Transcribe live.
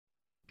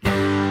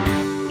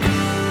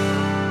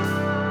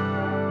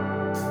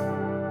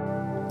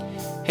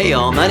Hey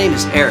y'all, my name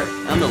is Eric.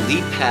 I'm the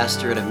lead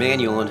pastor at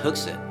Emmanuel in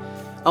Hooksett.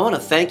 I want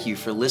to thank you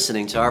for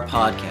listening to our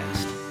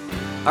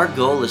podcast. Our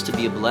goal is to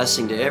be a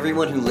blessing to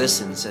everyone who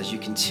listens as you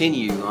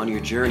continue on your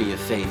journey of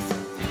faith.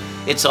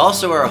 It's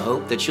also our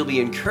hope that you'll be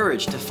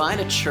encouraged to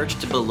find a church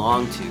to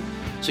belong to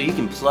so you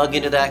can plug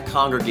into that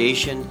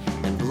congregation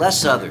and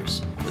bless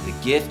others with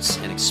the gifts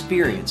and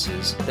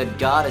experiences that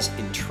God has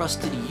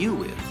entrusted you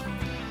with.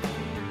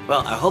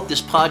 Well, I hope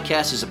this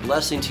podcast is a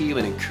blessing to you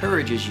and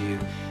encourages you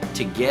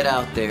to get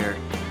out there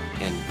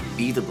and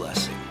be the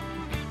blessing.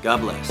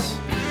 God bless.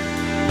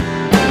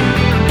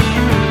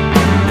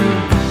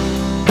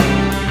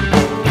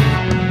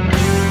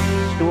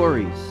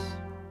 Stories.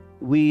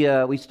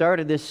 We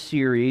started this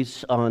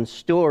series on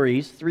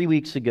stories 3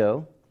 weeks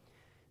ago,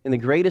 and the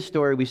greatest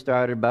story we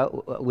started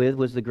with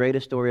was the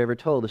greatest story ever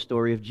told, the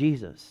story of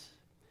Jesus.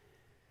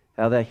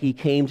 How that he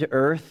came to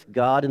earth,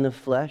 God in the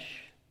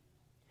flesh,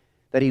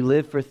 that he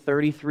lived for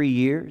 33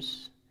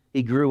 years.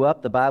 He grew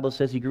up, the Bible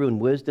says he grew in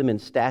wisdom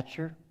and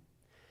stature.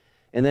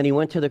 And then he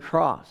went to the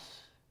cross.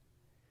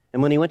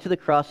 And when he went to the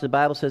cross, the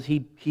Bible says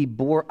he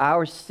bore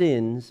our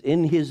sins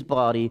in his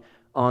body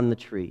on the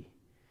tree.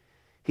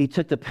 He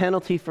took the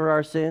penalty for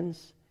our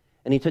sins,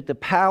 and he took the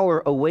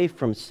power away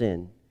from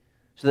sin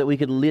so that we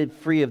could live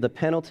free of the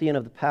penalty and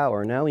of the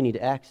power. Now we need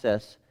to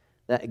access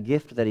that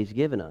gift that he's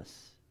given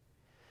us.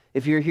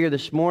 If you're here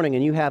this morning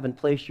and you haven't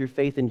placed your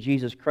faith in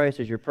Jesus Christ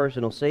as your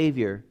personal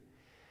Savior,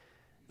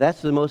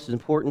 that's the most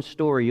important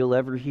story you'll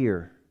ever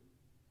hear,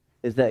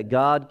 is that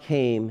God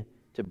came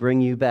to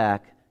bring you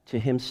back to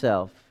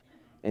himself,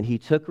 and he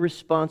took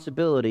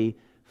responsibility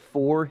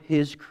for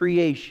his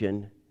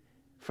creation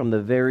from the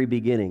very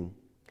beginning.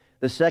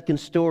 The second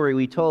story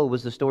we told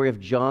was the story of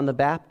John the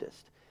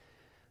Baptist.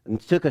 And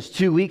it took us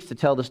 2 weeks to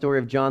tell the story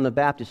of John the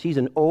Baptist. He's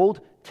an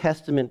Old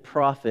Testament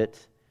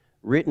prophet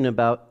written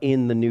about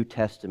in the New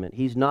Testament.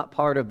 He's not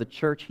part of the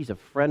church. He's a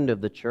friend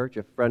of the church,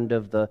 a friend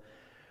of the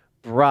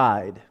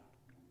bride.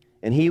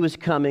 And he was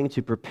coming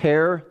to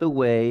prepare the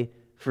way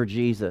for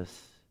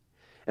Jesus.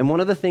 And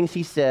one of the things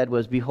he said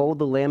was, "Behold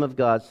the Lamb of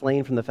God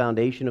slain from the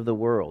foundation of the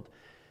world."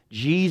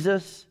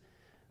 Jesus,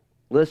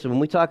 listen, when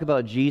we talk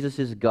about Jesus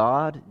is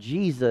God,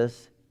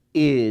 Jesus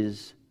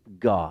is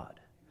God.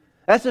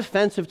 That's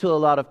offensive to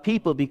a lot of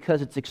people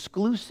because it's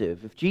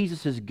exclusive. If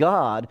Jesus is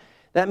God,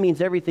 that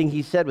means everything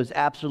he said was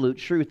absolute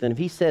truth. And if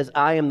he says,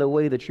 "I am the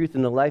way, the truth,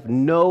 and the life,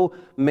 no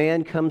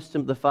man comes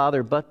to the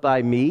Father but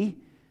by me,"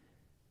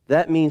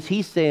 that means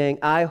he's saying,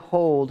 I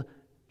hold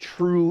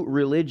true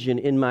religion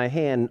in my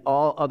hand, and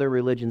all other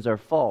religions are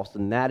false.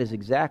 And that is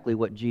exactly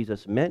what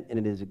Jesus meant, and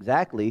it is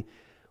exactly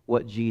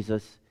what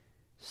Jesus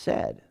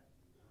said.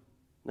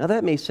 Now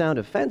that may sound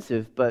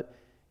offensive, but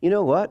you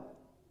know what?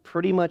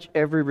 Pretty much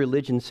every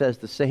religion says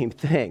the same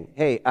thing.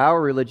 Hey, our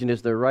religion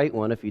is the right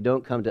one. If you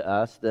don't come to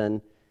us,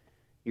 then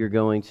you're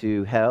going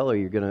to hell, or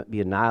you're going to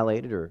be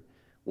annihilated, or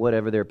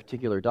whatever their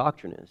particular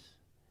doctrine is.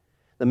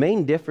 The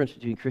main difference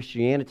between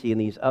Christianity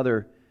and these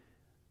other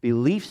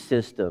belief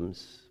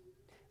systems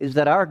is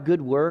that our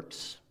good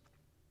works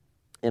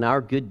and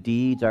our good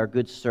deeds, our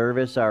good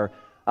service, our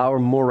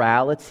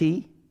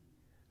morality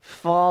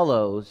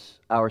follows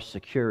our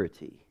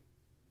security.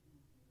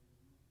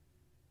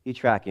 You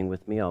tracking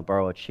with me? I'll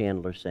borrow a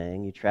Chandler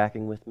saying. You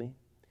tracking with me?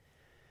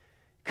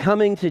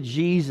 Coming to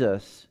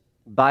Jesus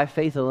by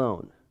faith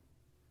alone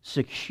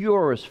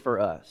secures for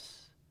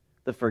us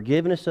the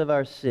forgiveness of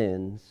our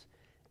sins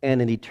and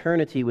an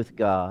eternity with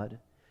God.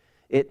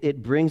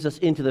 It brings us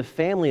into the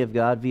family of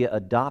God via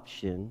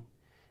adoption,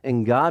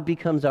 and God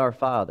becomes our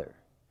Father.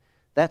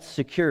 That's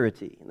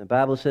security. And the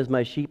Bible says,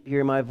 "My sheep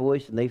hear my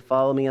voice, and they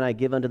follow me, and I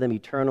give unto them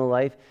eternal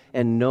life,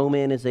 and no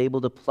man is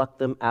able to pluck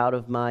them out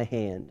of my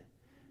hand.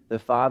 The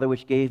Father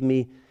which gave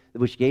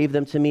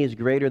them to me is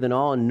greater than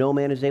all, and no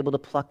man is able to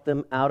pluck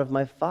them out of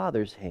my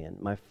Father's hand.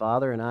 My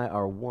Father and I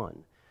are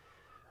one."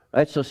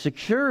 Right? So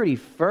security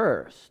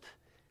first.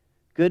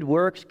 Good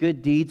works,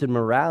 good deeds, and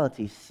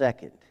morality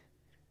second.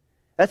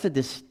 That's a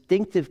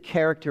distinctive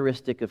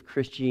characteristic of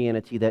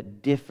Christianity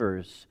that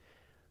differs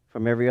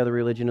from every other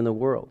religion in the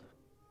world.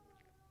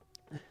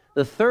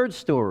 The third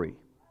story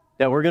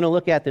that we're going to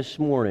look at this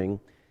morning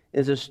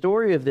is a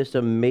story of this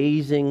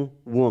amazing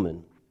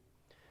woman.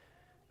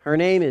 Her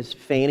name is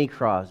Fanny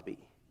Crosby.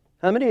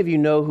 How many of you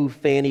know who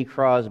Fanny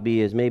Crosby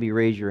is? Maybe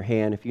raise your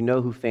hand if you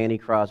know who Fanny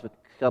Crosby is.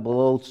 A couple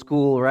old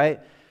school, right?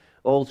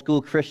 Old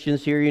school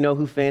Christians here, you know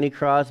who Fanny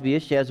Crosby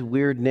is. She has a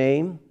weird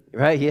name,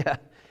 right? Yeah.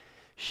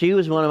 She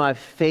was one of my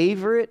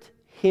favorite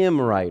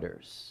hymn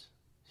writers.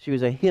 She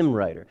was a hymn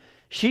writer.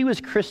 She was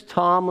Chris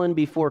Tomlin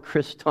before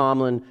Chris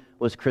Tomlin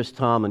was Chris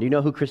Tomlin. Do you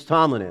know who Chris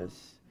Tomlin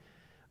is?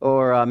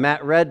 Or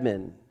Matt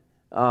Redman.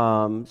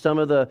 Some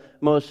of the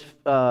most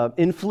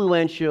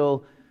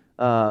influential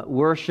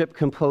worship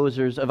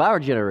composers of our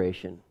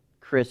generation,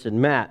 Chris and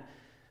Matt.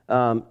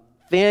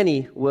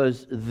 Fanny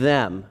was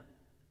them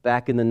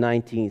back in the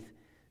 19th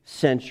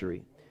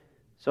century.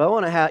 So I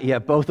want to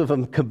have, both of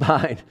them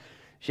combined.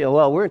 We're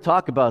going to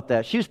talk about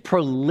that. She was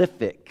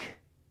prolific.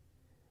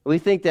 We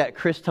think that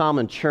Chris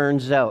Tomlin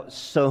churns out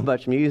so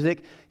much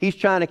music. He's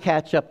trying to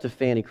catch up to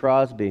Fanny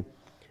Crosby.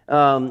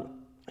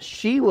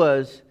 She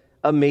was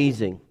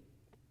amazing.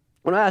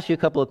 I want to ask you a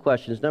couple of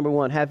questions. Number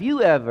one, have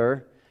you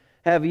ever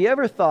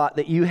thought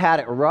that you had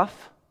it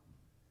rough?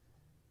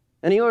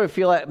 And you ever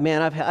feel like,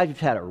 man, I've just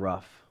had it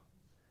rough.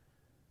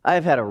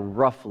 I've had a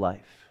rough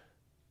life.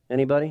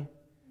 Anybody?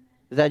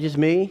 Is that just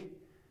me?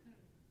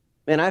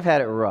 Man, I've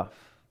had it rough.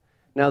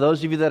 Now,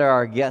 those of you that are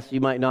our guests,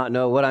 you might not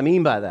know what I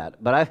mean by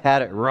that, but I've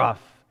had it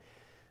rough.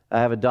 I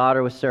have a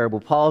daughter with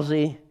cerebral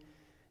palsy,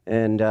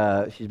 and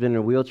she's been in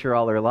a wheelchair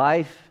all her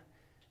life,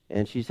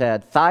 and she's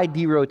had thigh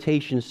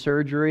derotation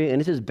surgery, and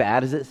it's as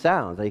bad as it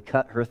sounds. They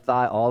cut her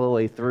thigh all the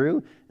way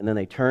through, and then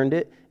they turned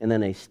it, and then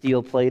they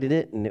steel plated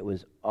it, and it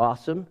was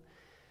awesome.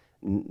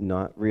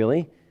 Not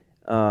really.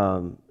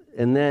 And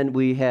then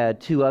we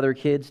had 2 other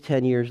kids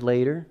 10 years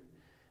later.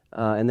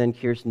 And then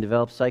Kirsten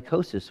developed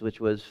psychosis, which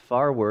was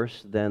far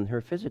worse than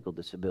her physical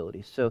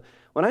disability. So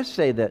when I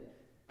say that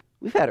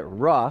we've had it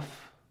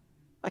rough,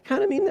 I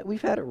kind of mean that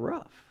we've had it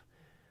rough.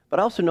 But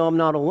I also know I'm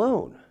not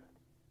alone,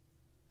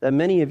 that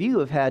many of you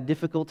have had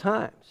difficult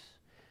times.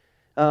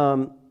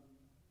 Do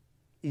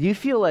you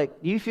feel like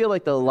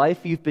the life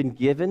you've been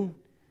given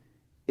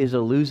is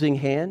a losing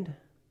hand?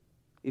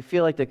 You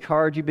feel like the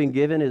card you've been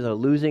given is a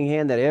losing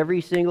hand, that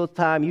every single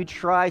time you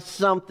try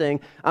something,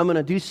 I'm going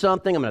to do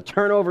something, I'm going to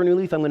turn over a new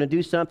leaf, I'm going to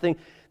do something,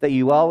 that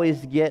you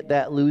always get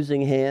that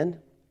losing hand?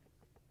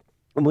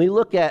 When we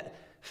look at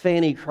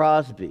Fanny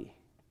Crosby,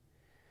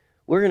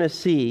 we're going to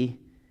see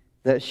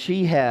that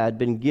she had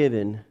been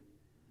given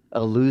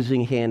a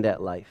losing hand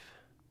at life.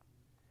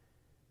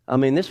 I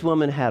mean, this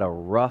woman had a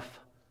rough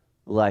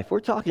life.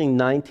 We're talking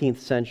 19th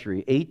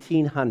century,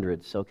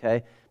 1800s,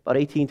 okay? About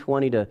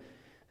 1820 to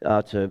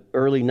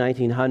early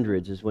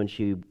 1900s is when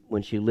she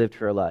lived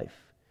her life.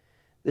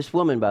 This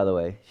woman, by the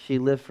way, she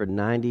lived for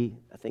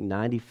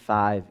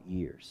 95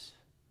 years,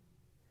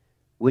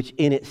 which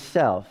in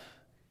itself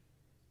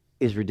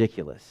is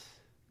ridiculous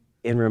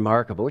and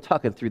remarkable. We're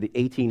talking through the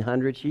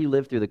 1800s. She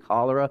lived through the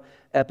cholera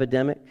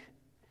epidemic.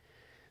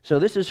 So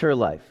this is her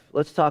life.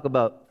 Let's talk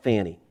about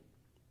Fanny.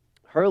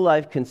 Her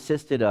life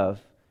consisted of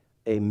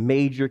a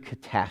major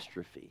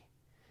catastrophe.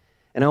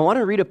 And I want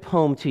to read a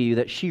poem to you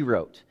that she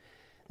wrote.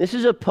 This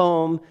is a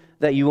poem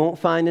that you won't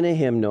find in a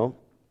hymnal.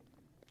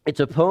 It's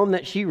a poem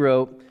that she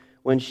wrote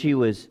when she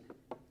was,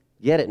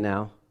 get it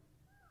now,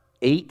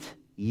 8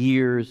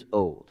 years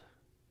old.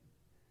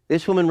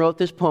 This woman wrote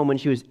this poem when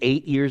she was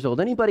 8 years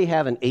old. Anybody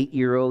have an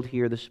 8-year-old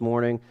here this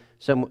morning?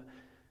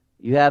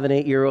 You have an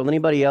 8-year-old.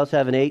 Anybody else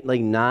have an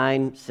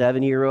 9,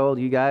 7-year-old?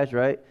 You guys,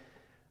 right?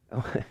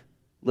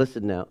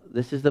 Listen now.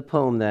 This is the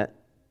poem that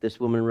this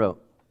woman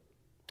wrote.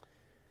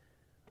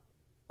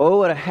 Oh,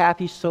 what a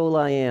happy soul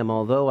I am,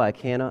 although I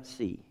cannot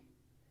see.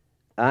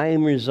 I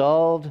am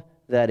resolved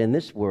that in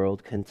this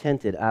world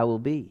contented I will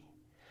be.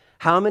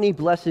 How many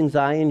blessings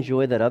I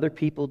enjoy that other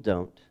people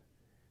don't.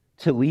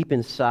 To weep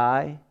and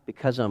sigh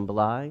because I'm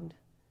blind,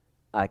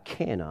 I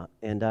cannot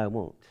and I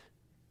won't.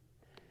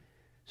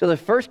 So the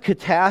first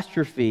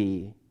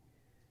catastrophe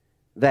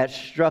that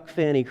struck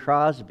Fanny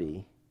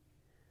Crosby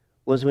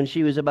was when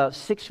she was about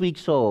 6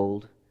 weeks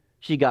old,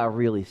 she got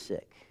really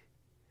sick.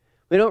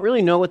 We don't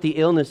really know what the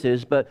illness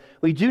is, but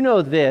we do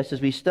know this. As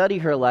we study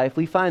her life,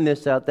 we find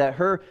this out, that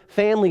her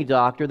family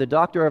doctor, the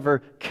doctor of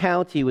her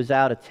county, was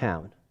out of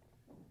town.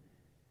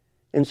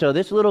 And so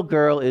this little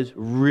girl is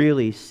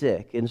really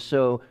sick. And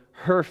so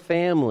her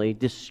family,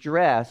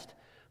 distressed,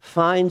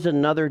 finds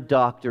another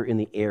doctor in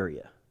the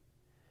area.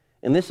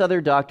 And this other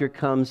doctor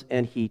comes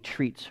and he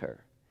treats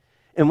her.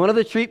 And one of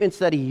the treatments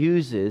that he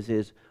uses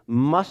is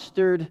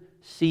mustard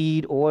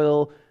seed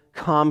oil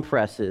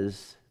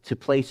compresses to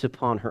place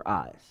upon her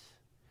eyes.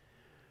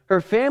 Her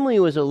family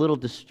was a little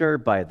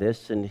disturbed by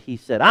this, and he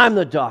said, I'm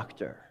the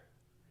doctor.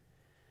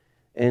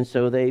 And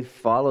so they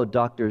followed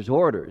doctor's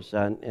orders.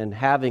 And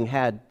having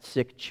had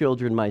sick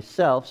children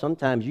myself,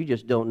 sometimes you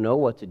just don't know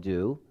what to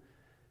do,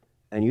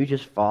 and you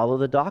just follow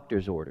the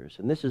doctor's orders.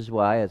 And this is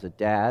why, as a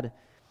dad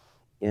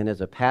and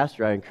as a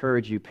pastor, I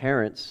encourage you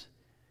parents,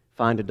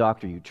 find a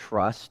doctor you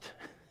trust,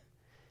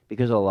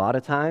 because a lot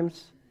of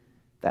times,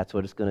 that's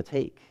what it's going to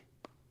take,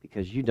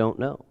 because you don't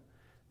know.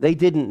 They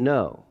didn't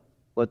know.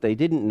 What they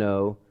didn't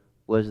know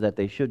was that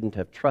they shouldn't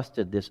have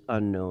trusted this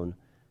unknown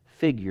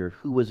figure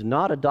who was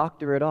not a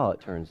doctor at all, it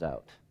turns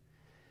out.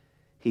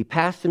 He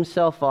passed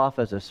himself off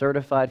as a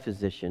certified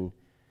physician,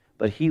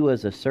 but he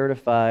was a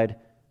certified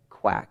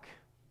quack.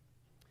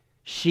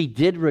 She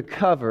did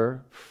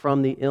recover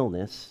from the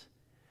illness,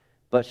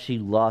 but she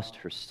lost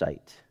her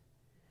sight.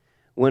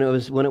 When it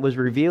was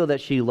revealed that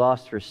she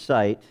lost her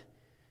sight,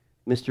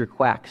 Mr.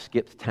 Quack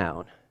skipped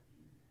town.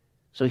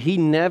 So he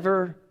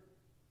never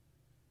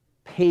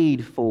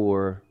paid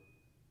for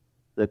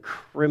the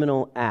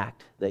criminal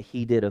act that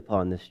he did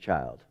upon this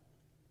child.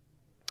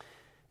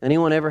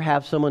 Anyone ever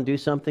have someone do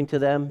something to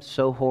them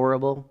so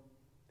horrible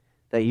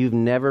that you've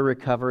never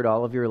recovered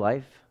all of your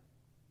life?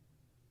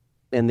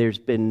 And there's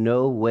been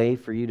no way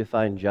for you to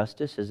find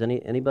justice? Has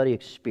anybody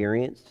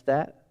experienced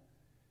that?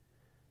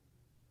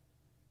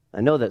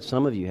 I know that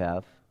some of you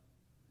have.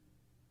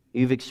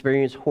 You've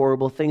experienced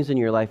horrible things in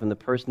your life, and the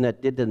person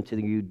that did them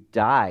to you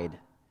died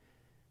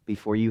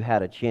before you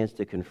had a chance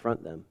to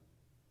confront them.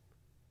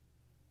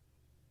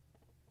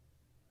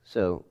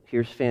 So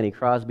here's Fanny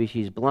Crosby.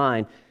 She's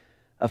blind.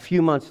 A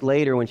few months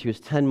later, when she was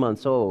 10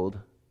 months old,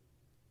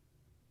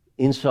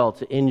 insult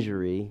to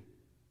injury,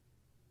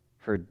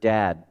 her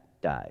dad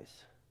dies.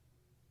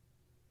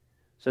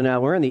 So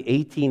now we're in the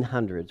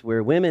 1800s,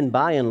 where women,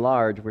 by and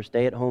large, were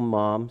stay-at-home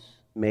moms,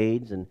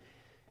 maids, and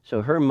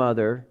so her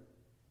mother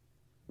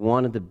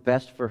wanted the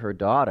best for her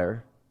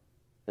daughter,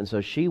 and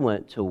so she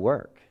went to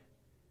work.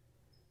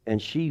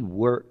 And she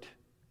worked,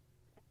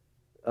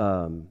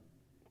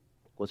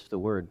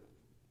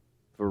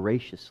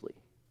 voraciously,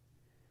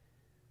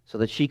 so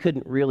that she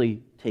couldn't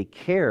really take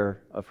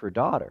care of her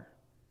daughter.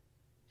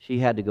 She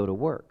had to go to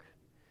work.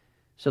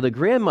 So the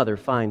grandmother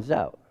finds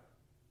out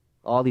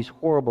all these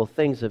horrible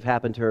things have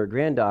happened to her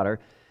granddaughter,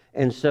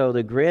 and so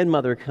the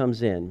grandmother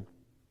comes in.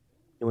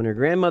 And when her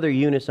grandmother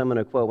Eunice, I'm going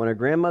to quote, when her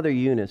grandmother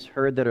Eunice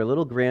heard that her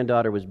little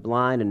granddaughter was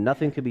blind and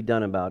nothing could be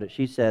done about it,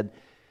 she said,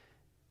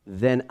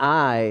 "Then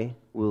I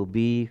will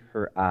be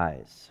her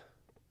eyes."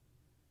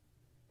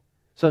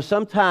 So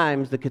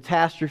sometimes the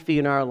catastrophe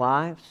in our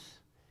lives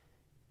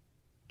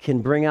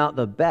can bring out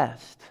the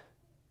best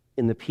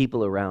in the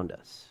people around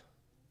us.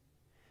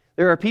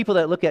 There are people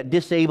that look at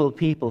disabled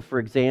people, for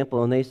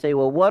example, and they say,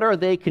 well, what are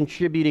they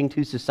contributing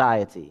to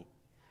society?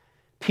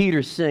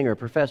 Peter Singer,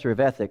 professor of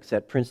ethics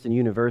at Princeton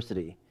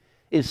University,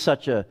 is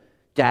such a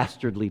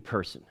dastardly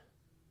person.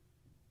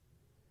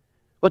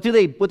 What do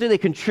they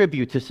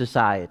contribute to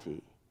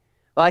society?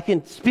 Well, I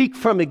can speak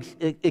from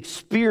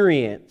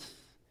experience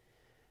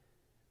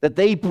that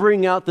they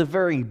bring out the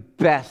very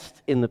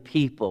best in the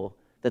people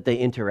that they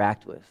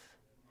interact with.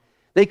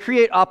 They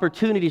create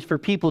opportunities for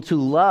people to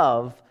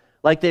love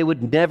like they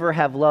would never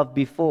have loved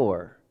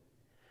before.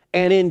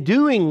 And in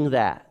doing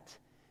that,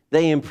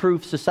 they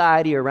improve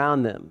society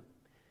around them.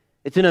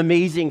 It's an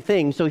amazing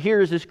thing. So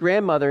here's this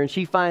grandmother, and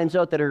she finds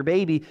out that her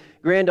baby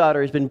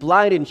granddaughter has been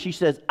blinded, and she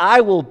says,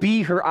 "I will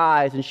be her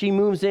eyes." And she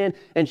moves in,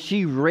 and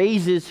she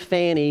raises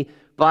Fanny.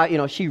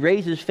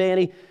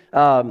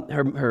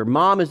 Her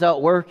mom is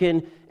out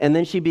working, and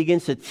then she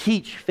begins to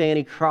teach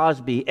Fanny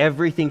Crosby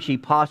everything she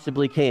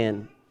possibly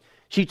can.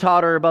 She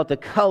taught her about the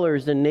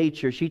colors in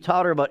nature. She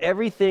taught her about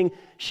everything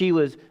she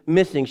was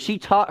missing. She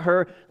taught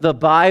her the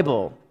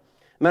Bible.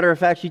 Matter of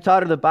fact, she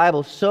taught her the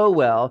Bible so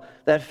well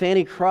that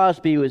Fanny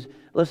Crosby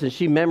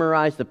she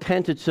memorized the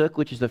Pentateuch,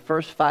 which is the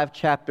first 5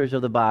 chapters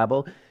of the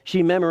Bible.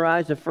 She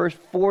memorized the first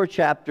 4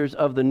 chapters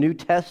of the New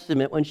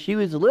Testament when she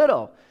was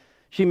little.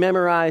 She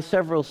memorized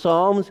several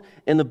Psalms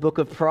and the book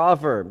of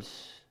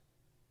Proverbs.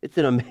 It's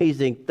an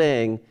amazing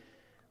thing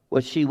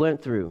what she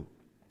went through.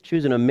 She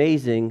was an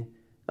amazing,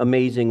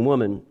 amazing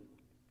woman.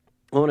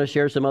 I want to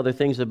share some other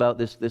things about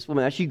this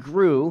woman. As she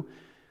grew,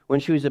 when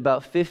she was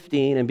about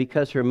 15, and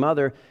because her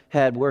mother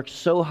had worked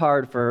so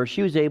hard for her,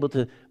 she was able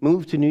to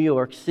move to New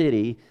York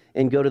City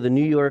and go to the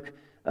New York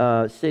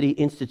City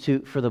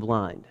Institute for the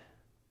Blind.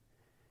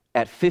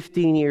 At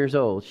 15 years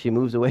old, she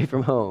moves away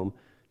from home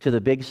to the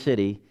big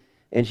city,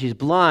 and she's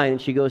blind,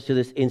 and she goes to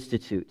this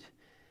institute.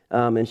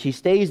 And she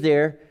stays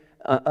there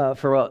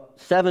for about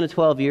 7 to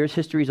 12 years.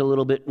 History's a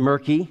little bit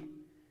murky.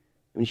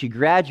 And she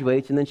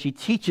graduates, and then she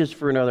teaches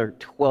for another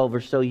 12 or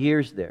so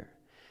years there.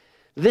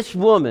 This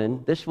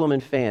woman,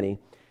 Fanny,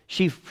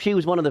 she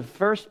was one of the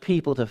first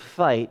people to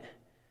fight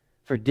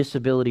for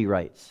disability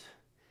rights.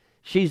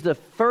 She's the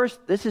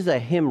first, this is a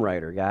hymn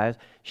writer, guys.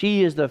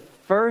 She is the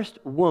first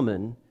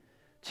woman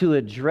to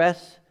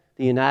address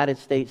the United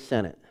States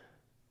Senate.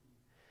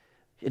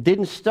 It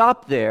didn't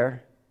stop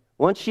there.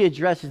 Once she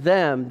addressed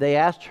them, they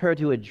asked her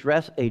to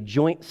address a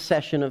joint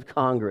session of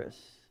Congress.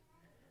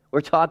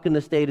 We're talking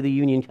the State of the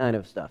Union kind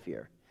of stuff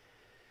here.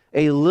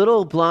 A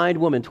little blind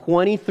woman,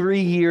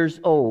 23 years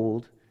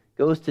old,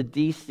 goes to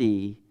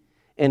D.C.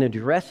 and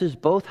addresses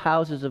both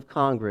houses of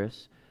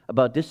Congress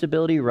about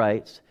disability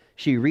rights.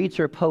 She reads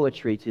her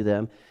poetry to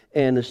them,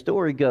 and the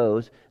story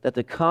goes that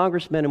the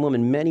congressmen and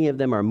women, many of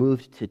them are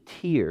moved to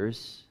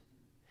tears.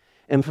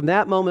 And from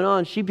that moment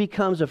on, she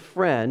becomes a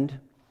friend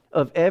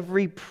of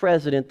every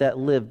president that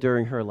lived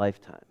during her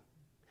lifetime.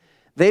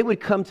 They would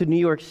come to New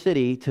York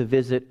City to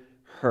visit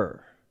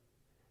her.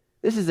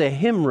 This is a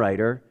hymn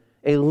writer,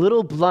 a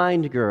little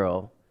blind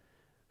girl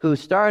who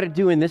started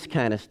doing this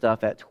kind of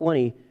stuff at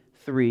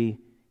 23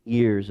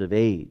 years of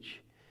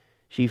age.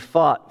 She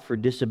fought for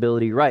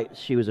disability rights.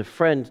 She was a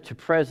friend to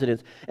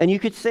presidents. And you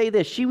could say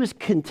this, she was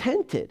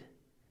contented.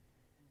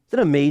 It's an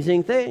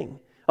amazing thing.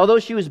 Although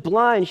she was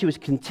blind, she was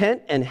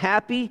content and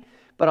happy.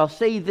 But I'll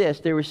say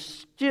this, there was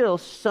still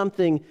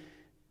something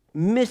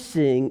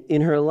missing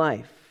in her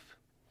life.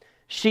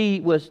 She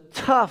was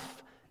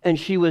tough and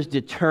she was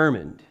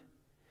determined.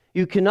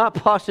 You cannot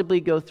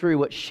possibly go through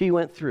what she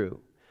went through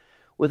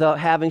without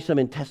having some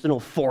intestinal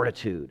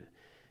fortitude.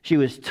 She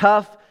was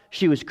tough,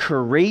 she was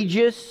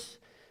courageous,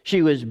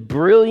 she was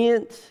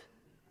brilliant,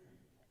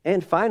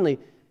 and finally,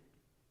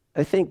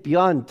 I think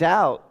beyond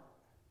doubt,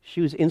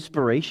 she was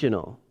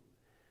inspirational.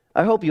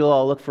 I hope you'll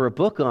all look for a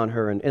book on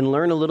her and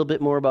learn a little bit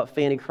more about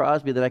Fanny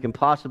Crosby than I can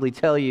possibly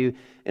tell you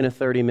in a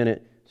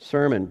 30-minute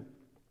sermon.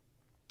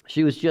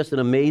 She was just an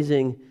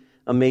amazing,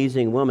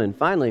 amazing woman.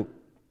 Finally,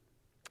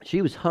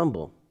 she was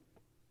humble.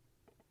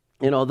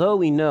 And although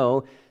we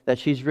know that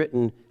she's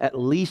written at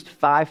least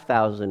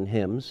 5,000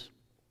 hymns,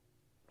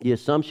 the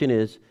assumption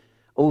is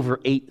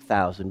over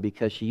 8,000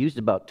 because she used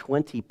about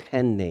 20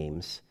 pen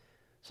names.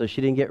 So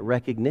she didn't get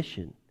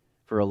recognition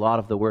for a lot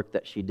of the work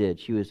that she did.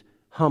 She was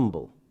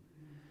humble.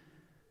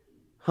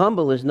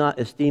 Humble is not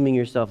esteeming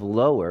yourself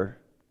lower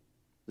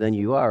than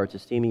you are. It's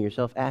esteeming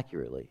yourself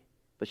accurately.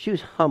 But she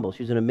was humble.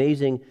 She was an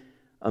amazing,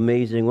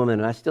 amazing woman.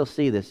 And I still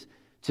see this.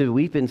 To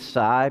weep and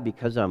sigh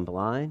because I'm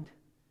blind,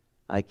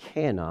 I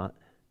cannot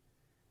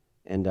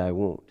and I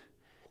won't.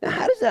 Now,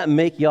 how does that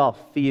make y'all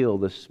feel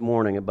this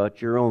morning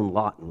about your own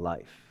lot in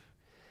life?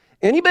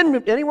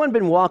 Anyone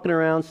been walking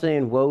around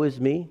saying, woe is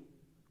me?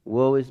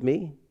 Woe is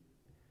me?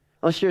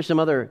 I'll share some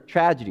other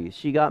tragedies.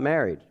 She got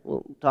married.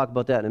 We'll talk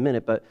about that in a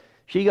minute, but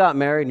she got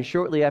married, and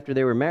shortly after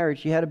they were married,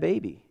 she had a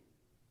baby.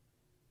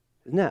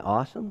 Isn't that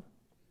awesome?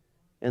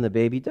 And the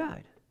baby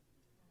died.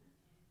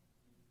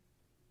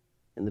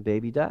 And the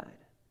baby died.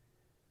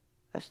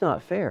 That's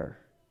not fair.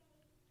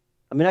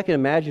 I mean, I can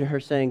imagine her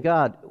saying,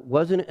 God,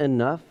 wasn't it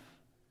enough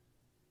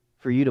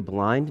for you to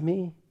blind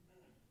me,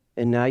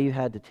 and now you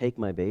had to take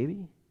my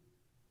baby?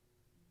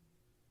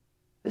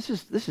 This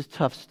is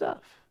tough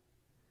stuff.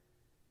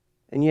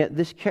 And yet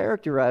this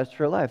characterized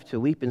her life. To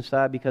weep and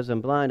sigh because I'm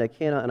blind, I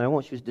cannot and I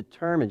won't. She was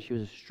determined. She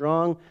was a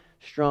strong,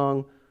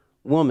 strong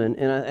woman.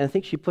 And I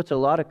think she puts a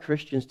lot of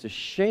Christians to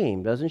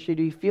shame, doesn't she?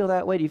 Do you feel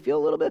that way? Do you feel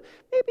a little bit,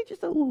 maybe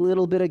just a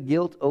little bit of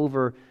guilt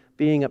over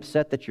being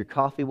upset that your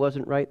coffee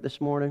wasn't right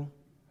this morning?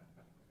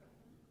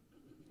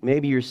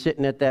 Maybe you're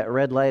sitting at that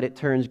red light, it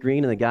turns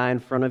green, and the guy in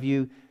front of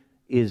you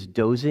is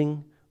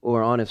dozing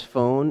or on his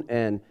phone,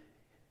 and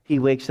he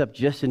wakes up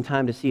just in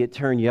time to see it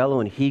turn yellow,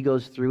 and he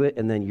goes through it,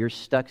 and then you're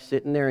stuck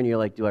sitting there, and you're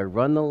like, do I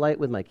run the light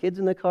with my kids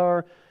in the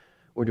car,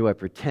 or do I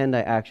pretend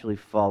I actually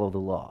follow the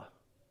law?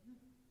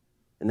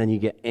 And then you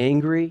get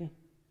angry,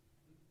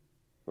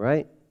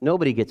 right?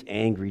 Nobody gets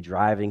angry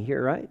driving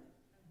here, right?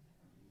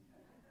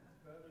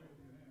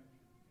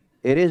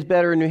 It is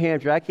better in New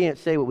Hampshire. I can't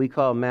say what we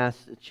call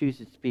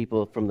Massachusetts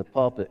people from the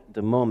pulpit at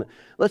the moment.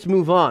 Let's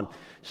move on.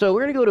 So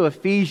we're going to go to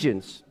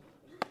Ephesians.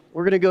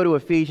 We're going to go to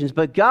Ephesians.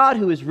 But God,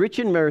 who is rich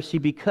in mercy,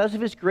 because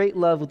of his great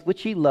love with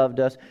which he loved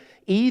us,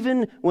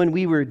 even when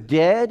we were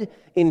dead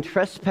in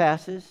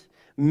trespasses,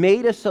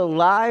 made us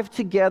alive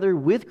together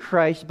with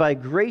Christ. By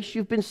grace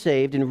you've been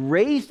saved, and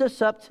raised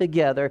us up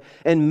together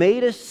and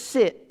made us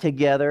sit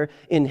together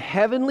in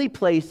heavenly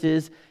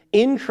places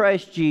in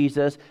Christ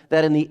Jesus,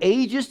 that in the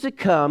ages to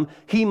come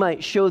he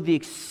might show the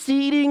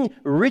exceeding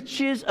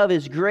riches of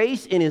his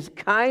grace in his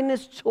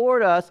kindness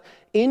toward us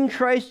in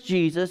Christ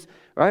Jesus.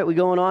 All right, we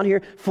going on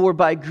here. For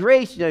by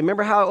grace,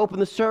 remember how I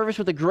opened the service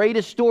with the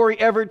greatest story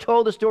ever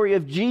told, the story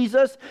of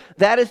Jesus?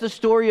 That is the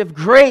story of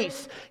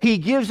grace. He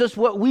gives us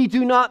what we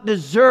do not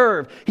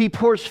deserve. He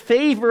pours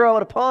favor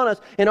out upon us,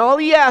 and all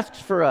he asks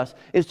for us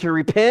is to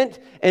repent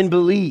and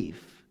believe.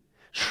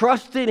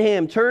 Trust in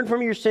him. Turn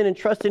from your sin and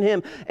trust in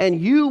him, and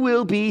you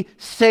will be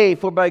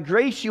saved. For by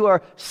grace you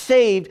are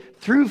saved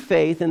through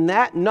faith, and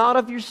that not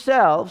of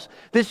yourselves.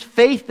 This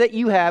faith that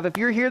you have, if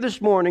you're here this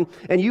morning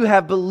and you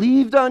have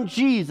believed on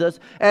Jesus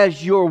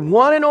as your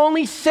one and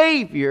only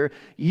Savior,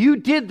 you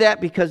did that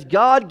because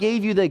God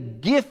gave you the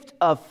gift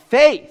of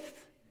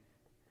faith.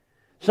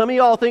 Some of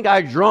y'all think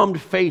I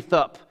drummed faith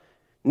up.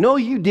 No,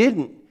 you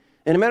didn't.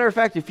 And a matter of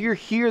fact, if you're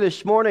here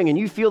this morning and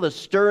you feel the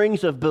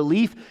stirrings of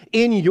belief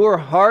in your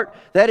heart,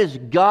 that is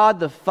God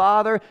the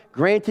Father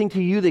granting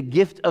to you the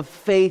gift of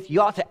faith.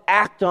 You ought to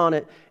act on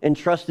it and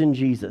trust in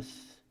Jesus.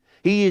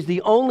 He is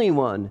the only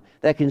one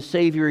that can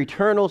save your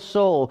eternal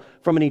soul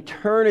from an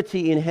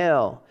eternity in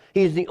hell.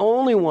 He is the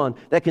only one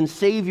that can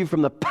save you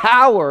from the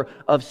power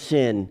of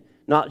sin,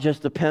 not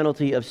just the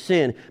penalty of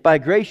sin. By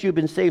grace you've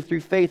been saved through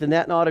faith, and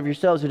that not of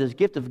yourselves. It is a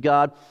gift of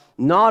God,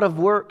 not of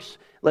works,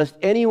 lest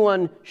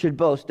anyone should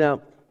boast.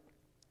 Now,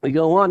 we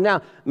go on.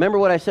 Now, remember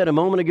what I said a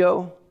moment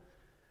ago?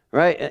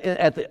 Right?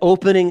 At the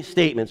opening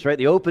statements, right?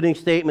 The opening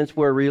statements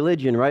were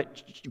religion, right?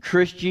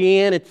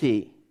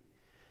 Christianity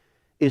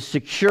is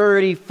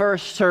security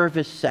first,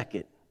 service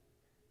second.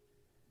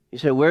 You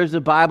say, where's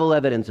the Bible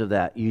evidence of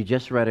that? You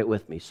just read it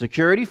with me.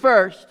 Security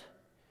first.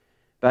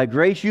 By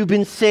grace you've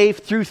been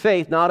saved through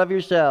faith, not of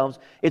yourselves.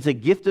 It's a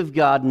gift of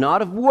God,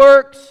 not of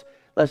works,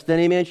 lest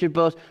any man should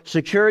boast.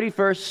 Security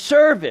first,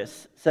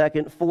 service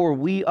second, for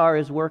we are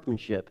his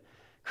workmanship,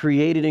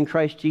 created in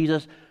Christ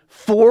Jesus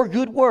for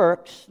good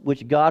works,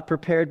 which God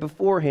prepared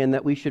beforehand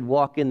that we should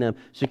walk in them.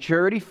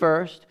 Security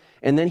first,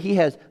 and then he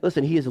has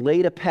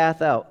laid a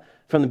path out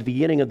from the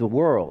beginning of the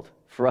world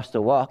for us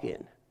to walk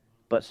in.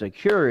 But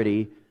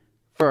security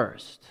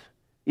first.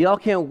 Y'all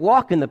can't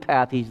walk in the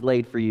path he's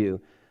laid for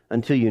you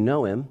until you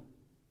know him.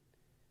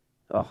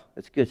 Oh,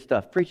 that's good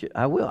stuff. Preach it.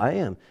 I will. I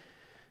am.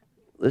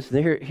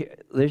 Listen,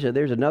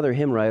 there's another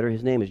hymn writer.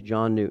 His name is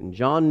John Newton.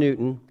 John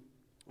Newton,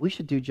 we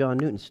should do John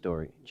Newton's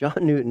story. John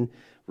Newton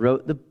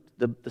wrote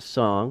the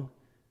song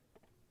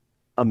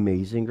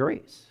Amazing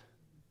Grace.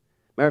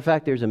 Matter of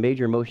fact, there's a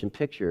major motion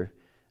picture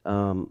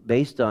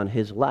based on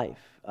his life.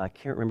 I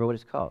can't remember what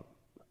it's called.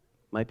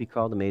 Might be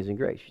called Amazing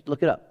Grace. You should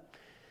look it up.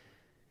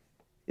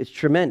 It's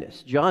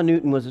tremendous. John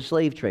Newton was a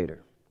slave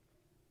trader.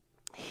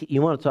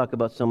 You want to talk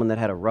about someone that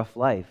had a rough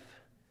life.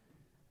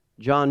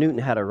 John Newton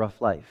had a rough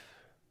life,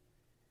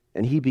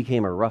 and he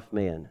became a rough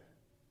man.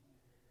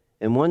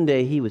 And one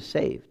day he was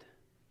saved,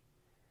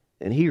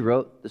 and he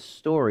wrote the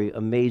story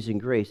Amazing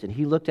Grace, and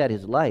he looked at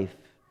his life,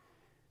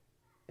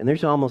 and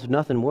there's almost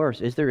nothing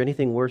worse. Is there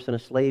anything worse than a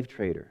slave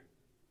trader?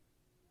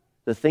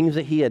 The things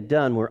that he had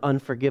done were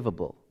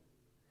unforgivable,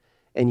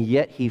 and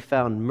yet he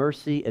found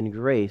mercy and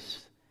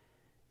grace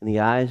in the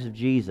eyes of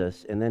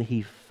Jesus, and then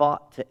he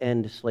fought to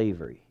end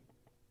slavery.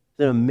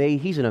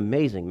 He's an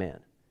amazing man.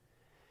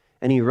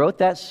 And he wrote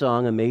that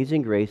song,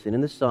 Amazing Grace, and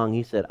in the song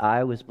he said,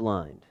 I was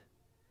blind,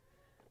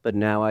 but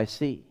now I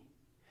see.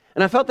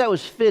 And I felt that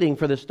was fitting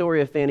for the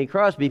story of Fanny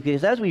Crosby,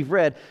 because as we've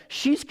read,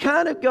 she's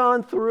kind of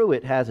gone through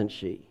it, hasn't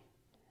she?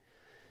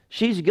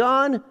 She's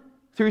gone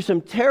through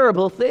some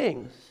terrible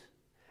things,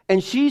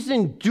 and she's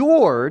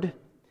endured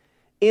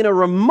in a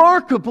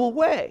remarkable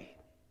way.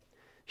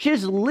 She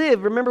has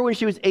lived, remember when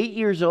she was 8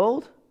 years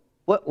old?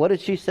 What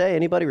did she say?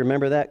 Anybody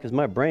remember that? Because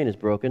my brain is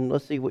broken.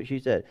 Let's see what she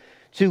said.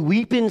 To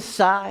weep and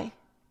sigh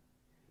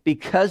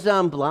because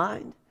I'm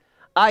blind.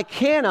 I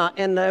cannot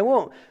and I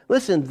won't.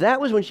 Listen,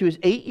 that was when she was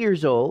 8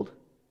 years old.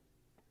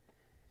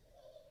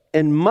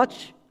 And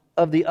much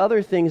of the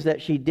other things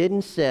that she did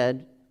and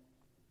said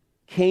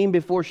came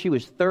before she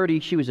was 30.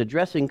 She was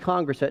addressing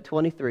Congress at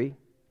 23.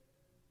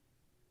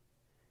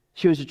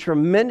 She was a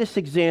tremendous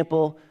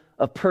example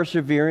of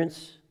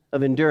perseverance,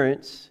 of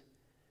endurance.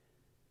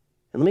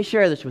 And let me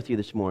share this with you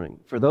this morning.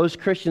 For those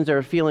Christians that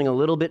are feeling a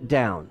little bit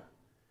down,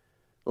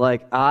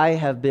 like I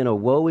have been a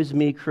woe is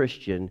me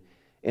Christian,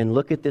 and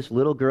look at this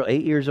little girl,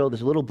 8 years old,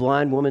 this little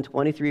blind woman,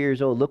 23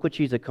 years old. Look what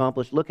she's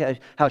accomplished. Look at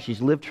how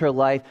she's lived her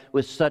life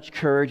with such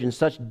courage and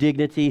such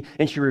dignity,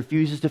 and she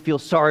refuses to feel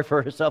sorry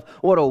for herself.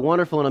 What a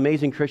wonderful and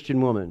amazing Christian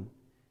woman.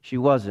 She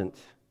wasn't.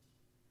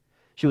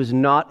 She was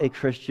not a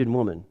Christian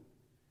woman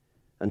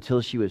until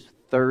she was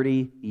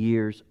 30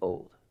 years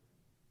old.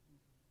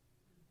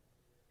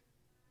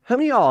 How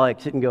many of y'all like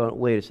sit and go,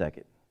 wait a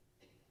second?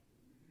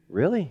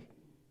 Really?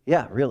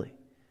 Yeah, really.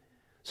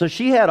 So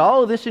she had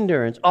all of this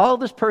endurance, all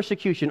of this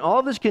persecution, all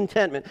of this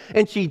contentment,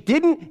 and she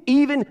didn't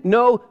even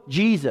know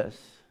Jesus.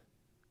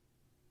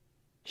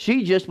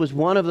 She just was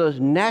one of those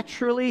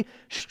naturally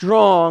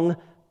strong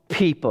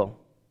people.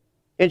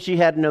 And she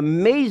had an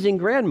amazing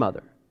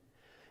grandmother.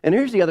 And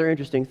here's the other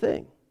interesting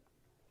thing.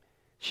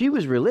 She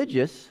was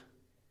religious.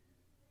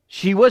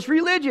 She was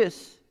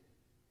religious.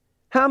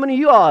 How many of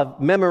you all have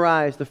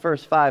memorized the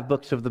first 5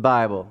 books of the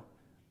Bible?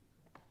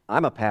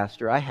 I'm a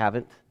pastor. I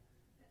haven't.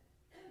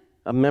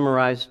 I've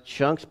memorized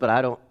chunks, but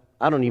I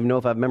don't even know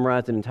if I've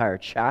memorized an entire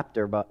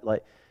chapter.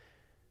 But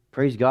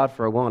praise God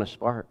for Awana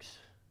Sparks.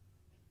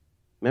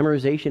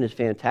 Memorization is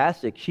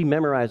fantastic. She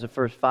memorized the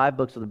first 5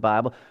 books of the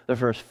Bible, the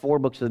first 4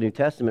 books of the New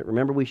Testament.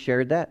 Remember we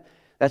shared that?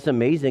 That's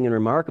amazing and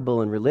remarkable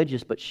and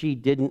religious, but she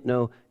didn't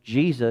know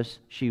Jesus.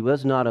 She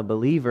was not a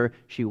believer.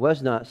 She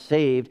was not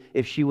saved.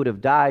 If she would have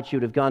died, she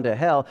would have gone to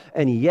hell,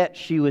 and yet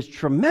she was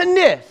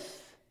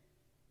tremendous.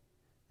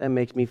 That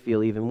makes me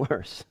feel even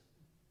worse.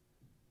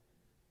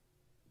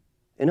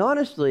 And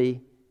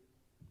honestly,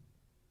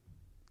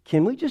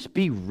 can we just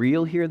be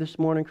real here this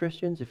morning,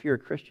 Christians? If you're a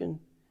Christian,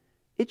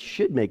 it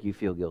should make you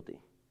feel guilty.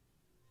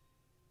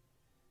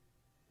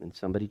 And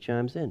somebody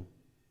chimes in.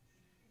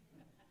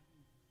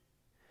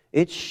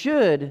 It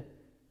should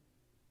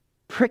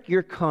prick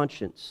your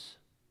conscience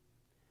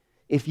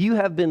if you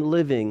have been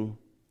living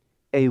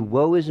a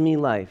woe is me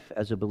life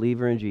as a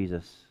believer in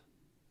Jesus.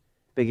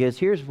 Because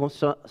here's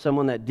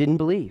someone that didn't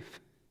believe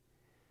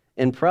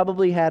and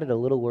probably had it a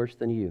little worse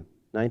than you.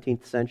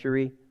 19th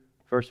century,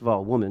 first of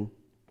all, woman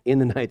in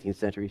the 19th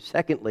century.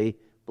 Secondly,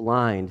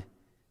 blind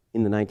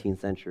in the 19th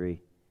century.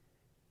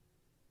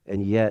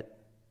 And yet,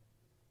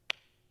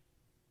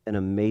 an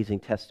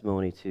amazing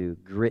testimony to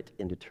grit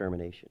and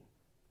determination.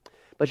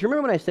 But you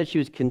remember when I said she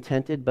was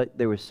contented, but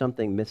there was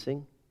something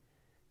missing?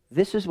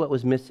 This is what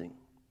was missing.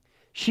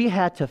 She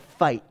had to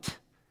fight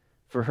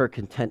for her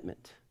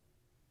contentment.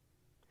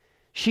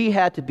 She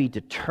had to be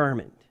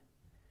determined.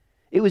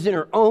 It was in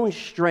her own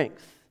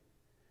strength,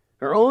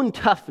 her own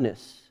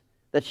toughness,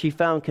 that she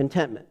found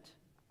contentment.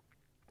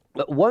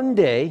 But one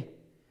day,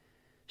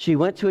 she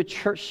went to a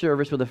church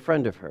service with a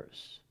friend of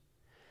hers.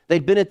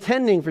 They'd been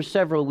attending for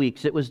several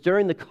weeks. It was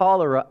during the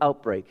cholera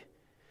outbreak.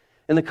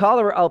 And the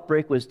cholera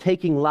outbreak was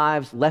taking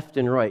lives left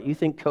and right. You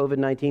think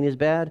COVID-19 is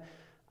bad?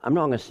 I'm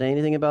not going to say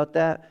anything about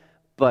that,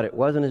 but it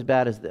wasn't as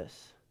bad as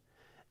this.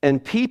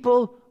 And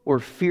people were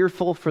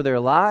fearful for their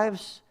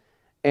lives,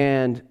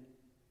 and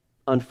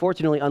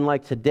unfortunately,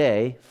 unlike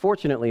today,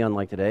 fortunately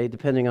unlike today,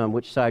 depending on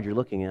which side you're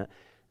looking at,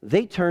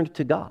 they turned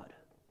to God.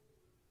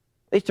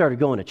 They started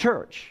going to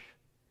church.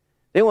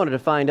 They wanted to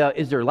find out,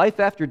 is there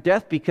life after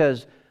death?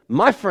 Because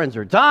my friends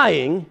are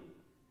dying,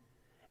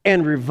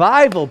 And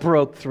revival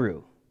broke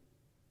through.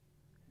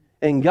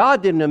 And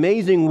God did an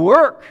amazing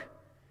work.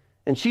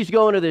 And she's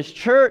going to this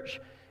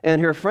church,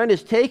 and her friend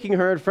is taking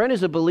her. Her friend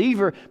is a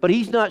believer, but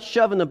he's not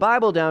shoving the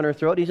Bible down her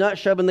throat. He's not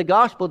shoving the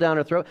gospel down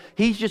her throat.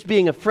 He's just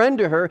being a friend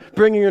to her,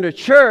 bringing her to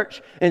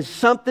church, and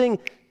something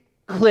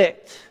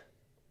clicked.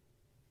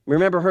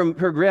 Remember,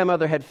 her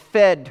grandmother had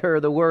fed her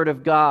the Word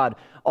of God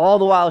all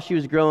the while she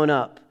was growing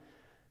up.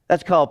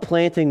 That's called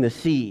planting the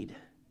seed.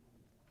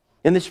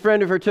 And this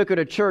friend of her took her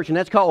to church, and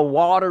that's called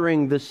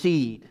watering the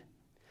seed.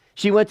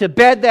 She went to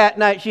bed that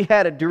night. She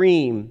had a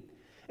dream.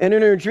 And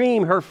in her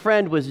dream, her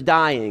friend was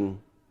dying.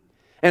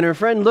 And her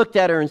friend looked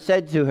at her and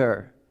said to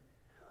her,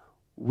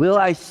 "Will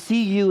I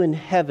see you in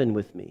heaven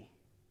with me?"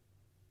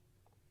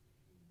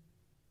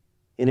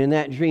 And in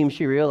that dream,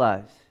 she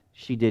realized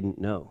she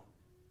didn't know.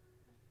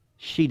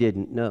 She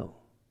didn't know.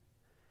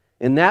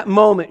 In that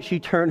moment, she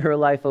turned her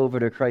life over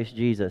to Christ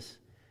Jesus,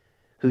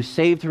 who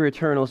saved her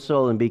eternal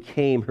soul and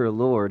became her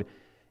Lord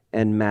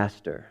and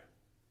Master.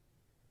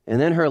 And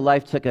then her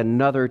life took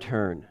another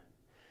turn.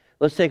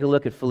 Let's take a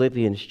look at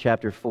Philippians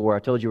chapter 4. I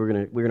told you we're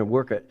going to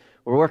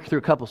work through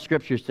a couple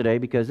scriptures today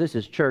because this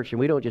is church, and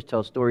we don't just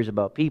tell stories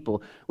about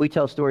people. We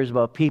tell stories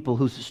about people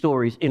whose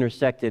stories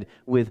intersected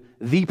with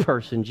the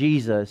person,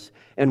 Jesus,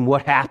 and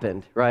what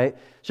happened, right?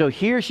 So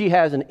here she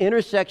has an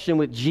intersection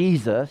with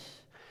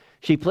Jesus.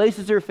 She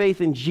places her faith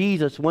in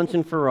Jesus once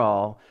and for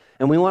all.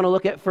 And we want to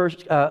look at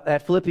first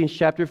at Philippians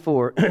chapter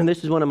 4.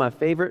 This is one of my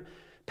favorite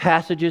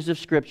passages of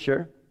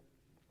Scripture.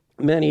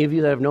 Many of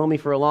you that have known me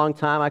for a long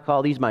time, I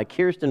call these my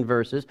Kirsten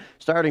verses,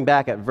 starting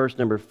back at verse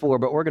number 4,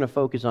 but we're going to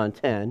focus on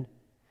 10.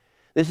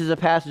 This is a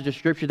passage of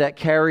Scripture that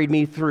carried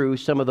me through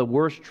some of the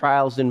worst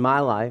trials in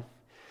my life.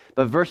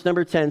 But verse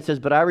number 10 says,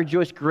 "But I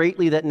rejoice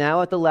greatly that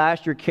now at the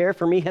last your care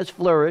for me has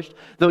flourished,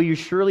 though you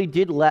surely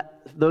did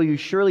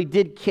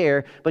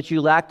care, but you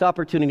lacked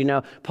opportunity."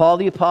 Now, Paul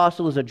the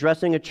Apostle is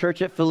addressing a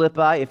church at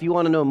Philippi. If you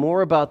want to know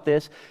more about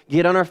this,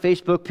 get on our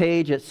Facebook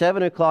page at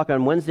 7 o'clock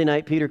on Wednesday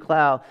night. Peter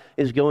Clow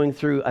is going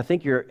through, I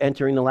think you're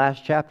entering the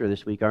last chapter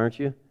this week, aren't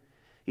you?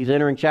 He's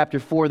entering chapter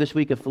 4 this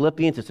week of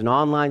Philippians. It's an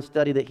online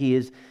study that he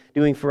is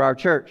doing for our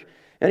church.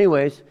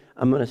 Anyways,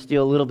 I'm going to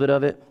steal a little bit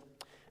of it.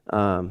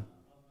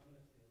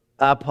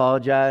 I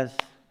apologize.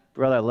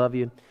 Brother, I love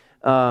you.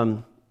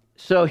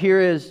 So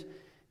here's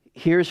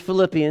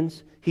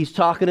Philippians. He's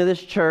talking to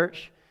this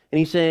church, and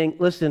he's saying,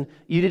 listen,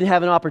 you didn't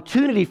have an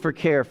opportunity for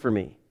care for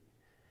me.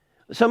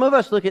 Some of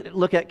us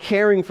look at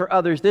caring for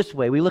others this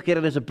way. We look at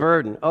it as a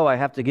burden. Oh, I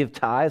have to give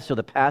tithes so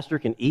the pastor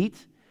can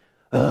eat?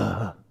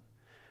 Ugh.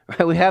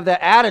 Right? We have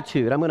that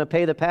attitude. I'm going to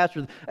pay the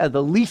pastor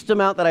the least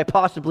amount that I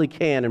possibly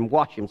can and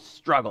watch him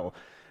struggle.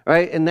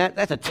 Right? And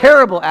that's a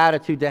terrible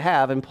attitude to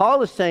have. And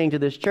Paul is saying to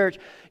this church,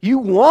 you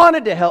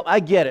wanted to help. I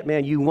get it,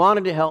 man. You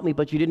wanted to help me,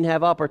 but you didn't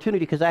have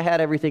opportunity because I had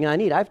everything I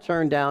need. I've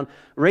turned down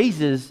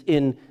raises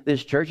in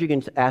this church. You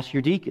can ask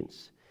your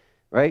deacons.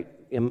 Right?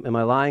 Am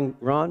I lying,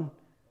 Ron?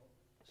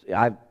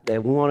 They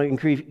want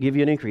to give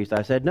you an increase.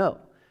 I said no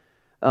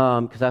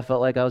because I felt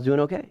like I was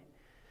doing okay.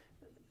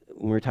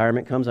 When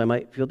retirement comes, I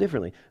might feel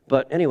differently.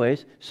 But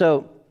anyways,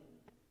 so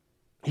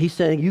he's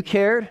saying, you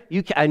cared?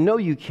 I know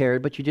you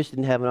cared, but you just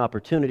didn't have an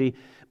opportunity.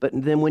 But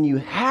then when you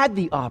had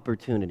the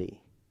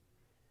opportunity,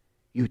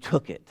 you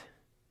took it.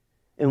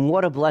 And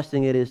what a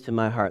blessing it is to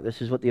my heart.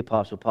 This is what the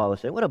Apostle Paul is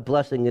saying. What a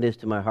blessing it is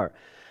to my heart.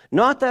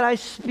 Not that I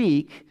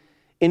speak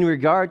in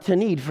regard to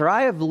need, for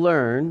I have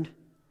learned,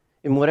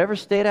 in whatever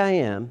state I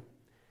am,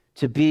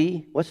 to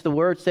be, what's the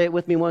word? Say it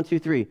with me, 1, 2,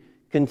 3.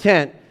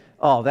 Content.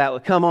 Oh, that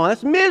would come on.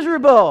 That's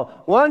miserable.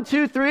 1,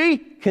 2, 3.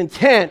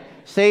 Content.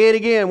 Say it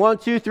again. 1,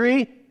 2,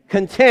 3.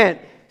 Content.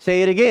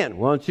 Say it again.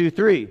 1, 2,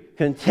 3.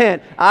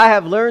 Content. I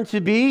have learned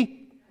to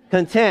be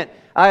content.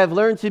 I have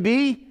learned to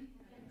be.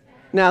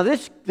 Now,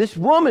 this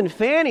woman,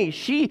 Fanny,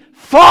 she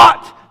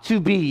fought to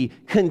be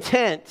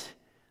content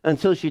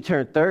until she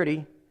turned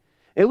 30.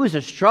 It was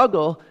a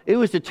struggle. It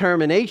was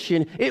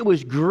determination. It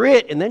was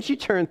grit. And then she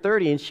turned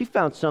 30 and she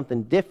found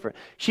something different.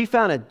 She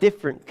found a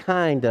different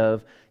kind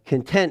of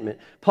contentment.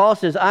 Paul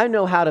says, I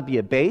know how to be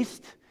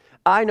abased.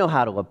 I know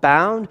how to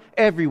abound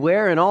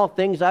everywhere. In all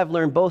things I've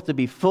learned both to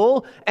be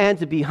full and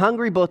to be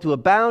hungry, both to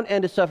abound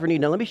and to suffer need.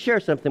 Now let me share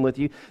something with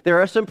you.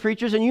 There are some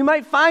preachers, and you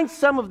might find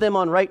some of them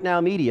on Right Now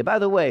Media. By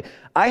the way,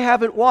 I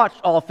haven't watched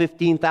all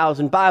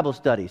 15,000 Bible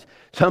studies.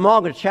 So I'm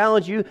all going to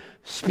challenge you,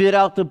 spit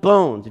out the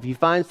bones. If you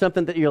find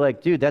something that you're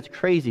like, dude, that's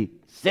crazy,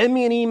 send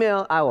me an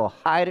email. I will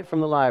hide it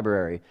from the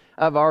library.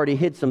 I've already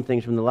hid some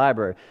things from the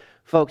library.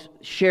 Folks,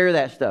 share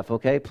that stuff,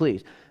 okay?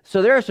 Please.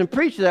 So there are some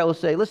preachers that will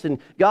say, listen,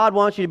 God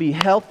wants you to be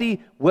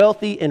healthy,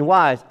 wealthy, and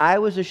wise. I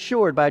was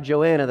assured by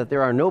Joanna that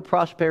there are no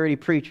prosperity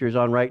preachers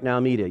on Right Now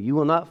Media. You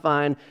will not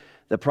find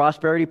the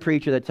prosperity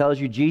preacher that tells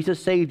you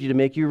Jesus saved you to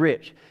make you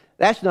rich.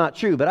 That's not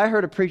true, but I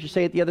heard a preacher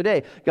say it the other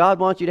day. God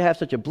wants you to have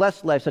such a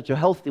blessed life, such a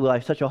healthy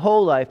life, such a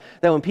whole life,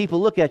 that when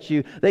people look at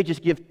you, they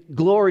just give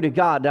glory to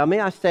God. Now, may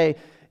I say,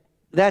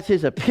 that's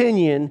his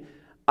opinion.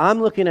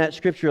 I'm looking at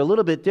Scripture a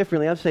little bit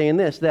differently. I'm saying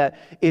this, that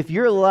if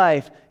your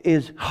life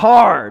is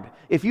hard,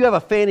 if you have a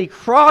Fanny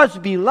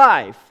Crosby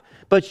life,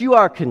 but you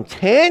are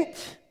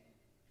content,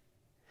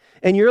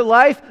 and your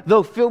life,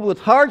 though filled with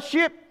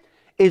hardship,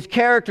 is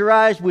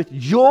characterized with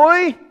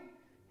joy,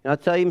 I'll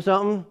tell you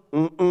something.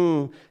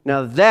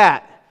 Now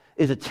that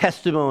is a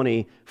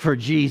testimony for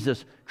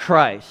Jesus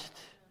Christ.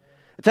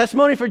 A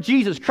testimony for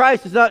Jesus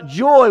Christ is not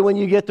joy when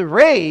you get the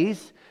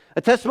raise.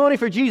 A testimony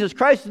for Jesus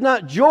Christ is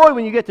not joy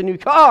when you get the new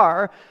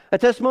car. A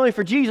testimony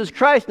for Jesus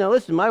Christ. Now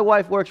listen, my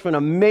wife works for an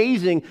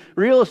amazing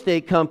real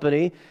estate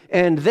company,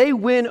 and they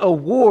win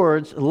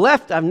awards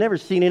left. I've never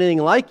seen anything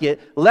like it,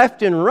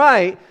 left and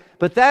right.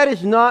 But that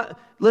is not,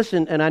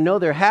 listen, and I know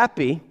they're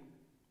happy.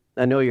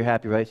 I know you're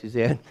happy, right,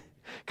 Suzanne?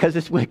 Because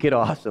it's wicked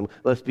awesome,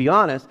 let's be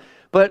honest.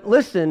 But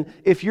listen,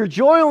 if your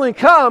joy only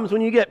comes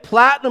when you get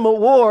platinum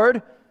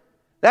award,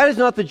 that is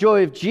not the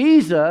joy of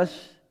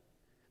Jesus.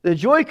 The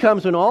joy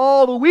comes when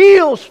all the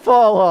wheels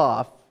fall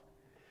off,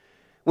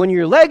 when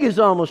your leg is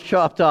almost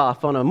chopped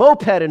off on a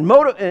moped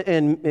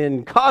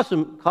in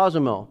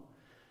Cozumel,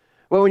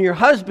 or when your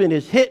husband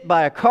is hit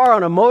by a car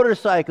on a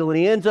motorcycle and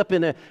he ends up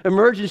in an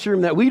emergency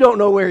room that we don't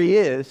know where he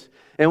is,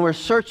 and we're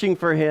searching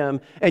for him,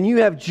 and you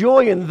have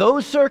joy in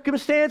those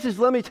circumstances.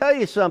 Let me tell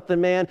you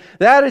something, man.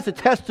 That is a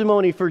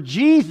testimony for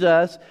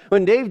Jesus.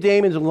 When Dave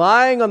Damon's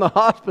lying on the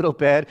hospital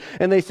bed,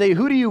 and they say,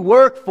 "Who do you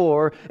work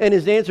for?" And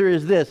his answer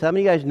is this. How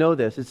many of you guys know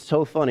this? It's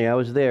so funny. I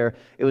was there.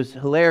 It was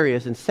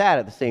hilarious and sad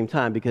at the same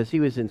time because he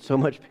was in so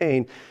much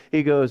pain.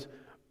 He goes,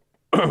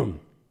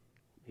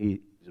 he's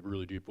a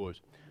really deep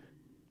voice,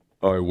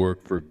 "I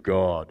work for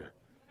God."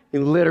 He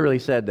literally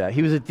said that.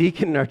 He was a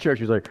deacon in our church.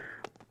 He was like,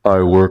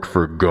 "I work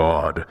for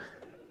God."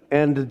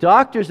 And the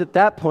doctors at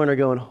that point are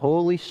going,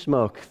 "Holy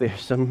smoke,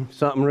 there's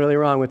something really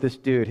wrong with this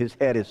dude. His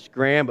head is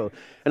scrambled."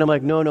 And I'm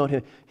like, no,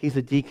 he's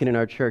a deacon in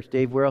our church.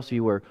 "Dave, where else do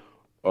you work?"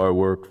 "I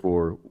work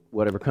for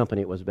whatever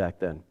company it was back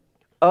then."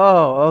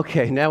 "Oh,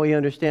 okay, now we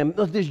understand."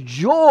 There's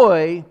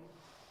joy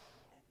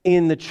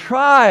in the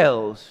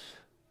trials.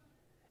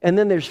 And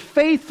then there's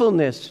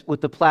faithfulness with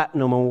the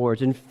platinum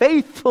awards, and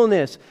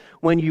faithfulness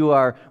when you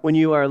are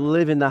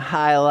living the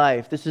high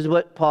life. This is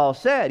what Paul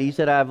said. He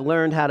said, "I've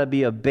learned how to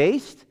be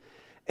abased,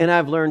 and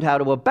I've learned how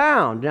to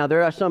abound." Now,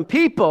 there are some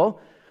people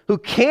who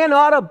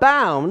cannot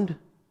abound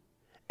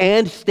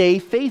and stay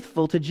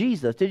faithful to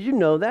Jesus. Did you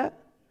know that?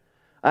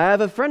 I have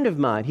a friend of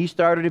mine. He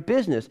started a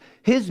business.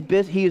 He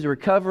is a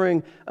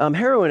recovering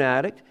heroin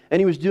addict,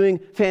 and he was doing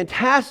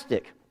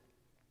fantastic.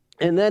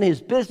 And then his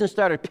business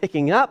started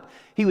picking up.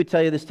 He would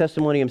tell you this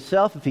testimony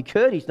himself if he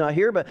could. He's not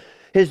here, but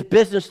his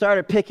business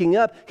started picking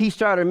up. He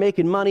started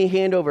making money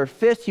hand over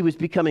fist. He was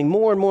becoming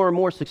more and more and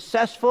more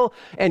successful.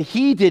 And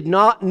he did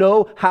not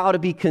know how to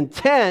be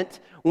content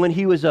when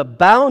he was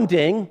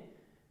abounding.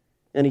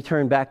 And he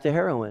turned back to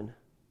heroin.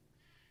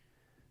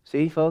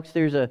 See, folks,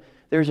 there's a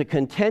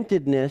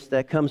contentedness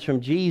that comes from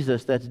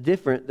Jesus that's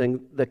different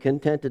than the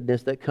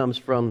contentedness that comes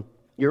from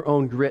your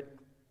own grit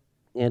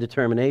and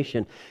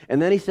determination. And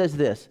then he says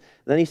this.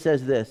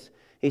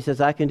 He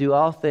says, "I can do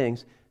all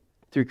things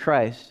through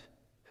Christ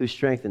who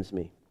strengthens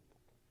me."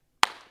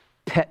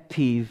 Pet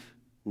peeve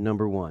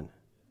number one.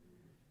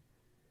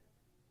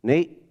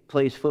 Nate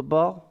plays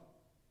football.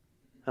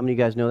 How many of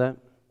you guys know that?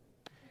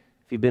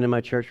 If you've been in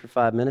my church for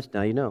 5 minutes,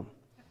 now you know.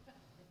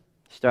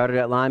 Started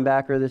at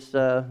linebacker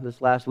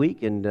this last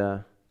week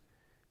and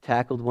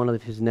tackled one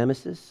of his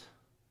nemesis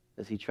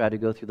as he tried to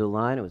go through the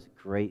line. It was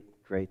a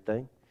great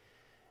thing.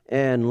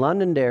 And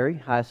Londonderry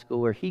High School,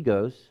 where he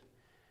goes,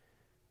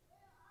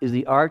 is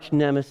the arch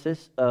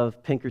nemesis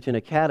of Pinkerton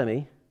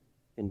Academy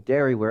in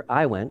Derry, where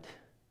I went.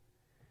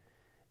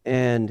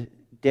 And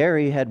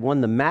Derry had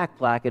won the MAC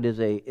plaque. It is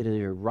a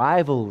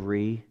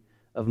rivalry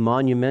of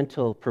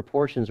monumental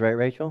proportions, right,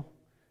 Rachel?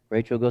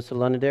 Rachel goes to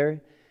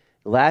Londonderry.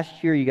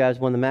 Last year, you guys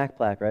won the MAC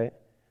plaque, right?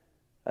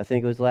 I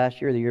think it was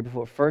last year or the year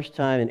before. First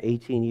time in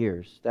 18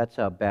 years. That's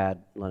how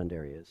bad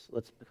Londonderry is.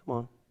 Come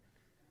on.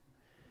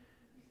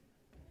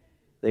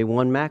 They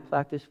won MAC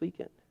plaque this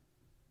weekend.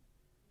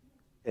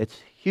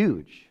 It's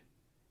huge.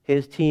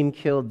 His team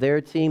killed their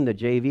team. The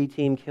JV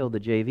team killed the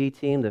JV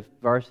team. The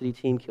varsity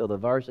team killed the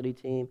varsity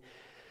team.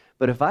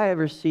 But if I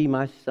ever see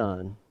my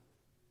son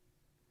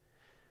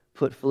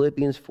put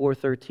Philippians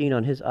 4:13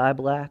 on his eye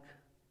black,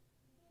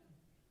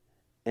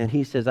 and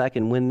he says, "I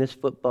can win this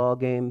football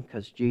game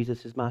because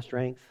Jesus is my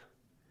strength,"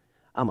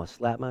 I'm going to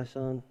slap my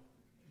son.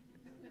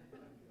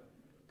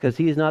 Because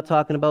he is not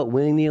talking about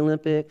winning the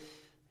Olympics.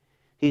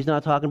 He's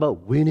not talking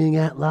about winning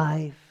at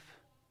life.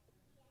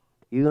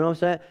 You know what I'm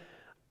saying?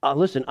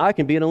 Listen, I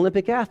can be an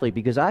Olympic athlete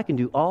because I can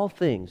do all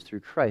things through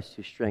Christ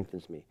who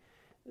strengthens me.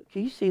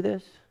 Can you see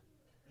this?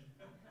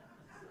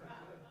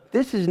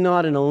 This is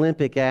not an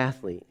Olympic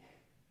athlete.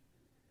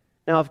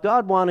 Now, if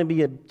God wanted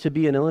me to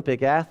be an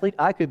Olympic athlete,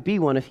 I could be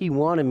one if He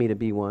wanted me to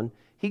be one.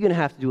 He's going to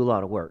have to do a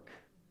lot of work.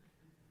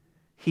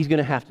 He's going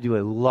to have to do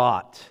a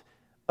lot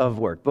of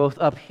work, both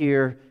up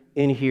here,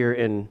 in here,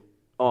 and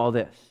all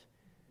this.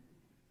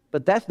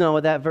 But that's not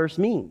what that verse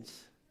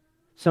means.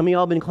 Some of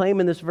y'all have been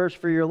claiming this verse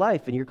for your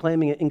life, and you're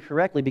claiming it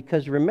incorrectly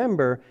because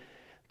remember,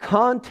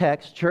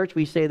 context, church,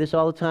 we say this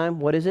all the time.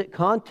 What is it?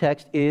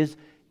 Context is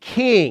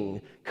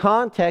king.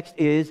 Context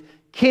is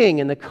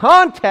king. And the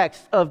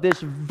context of this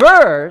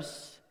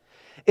verse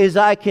is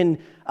I can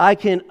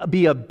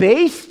be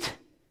abased.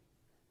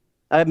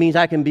 That means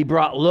I can be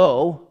brought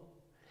low.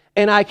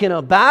 And I can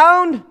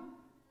abound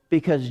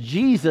because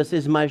Jesus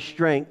is my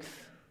strength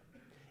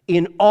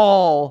in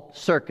all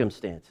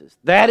circumstances.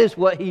 That is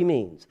what he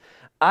means.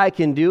 I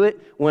can do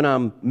it when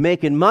I'm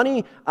making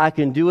money. I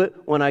can do it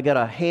when I got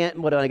a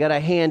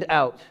hand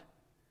out.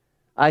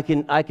 I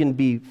can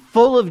be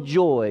full of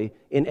joy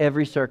in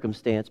every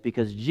circumstance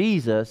because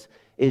Jesus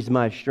is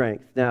my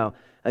strength. Now,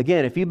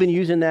 again, if you've been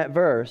using that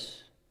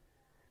verse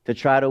to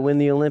try to win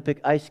the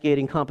Olympic ice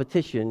skating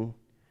competition,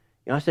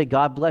 I say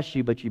God bless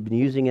you, but you've been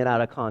using it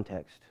out of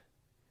context.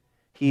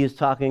 He's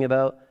talking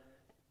about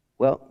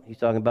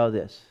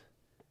this: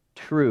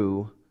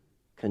 true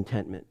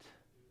contentment.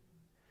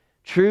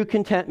 True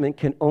contentment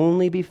can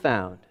only be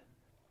found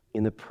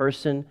in the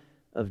person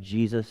of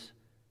Jesus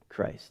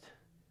Christ.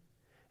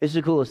 This is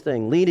the coolest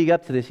thing. Leading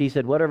up to this, he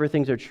said, whatever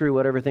things are true,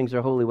 whatever things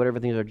are holy, whatever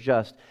things are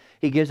just.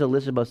 He gives a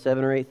list of about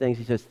 7 or 8 things.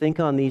 He says,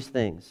 think on these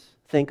things.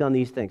 Think on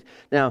these things.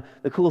 Now,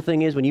 the cool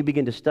thing is when you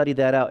begin to study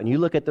that out and you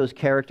look at those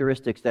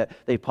characteristics that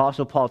the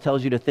Apostle Paul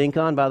tells you to think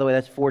on, by the way,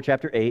 that's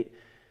chapter 8,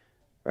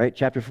 right?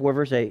 Chapter 4,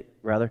 verse 8,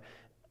 rather.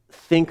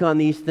 Think on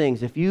these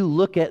things. If you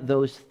look at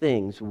those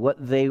things,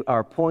 what they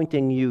are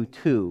pointing you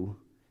to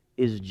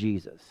is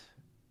Jesus.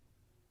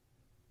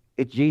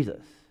 It's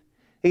Jesus.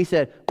 He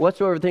said,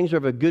 whatsoever things are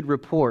of a good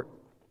report.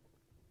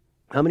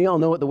 How many of y'all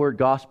know what the word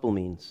gospel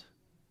means?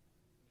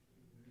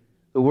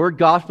 The word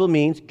gospel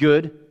means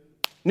good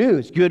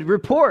news, good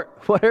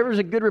report. Whatever's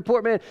a good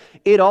report, man,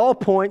 it all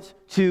points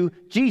to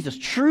Jesus.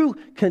 True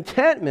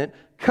contentment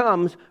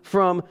comes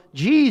from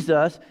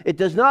Jesus. It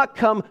does not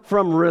come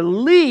from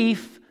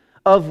relief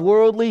of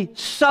worldly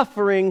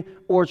suffering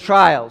or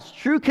trials.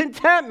 True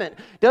contentment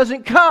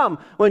doesn't come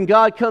when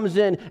God comes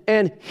in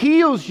and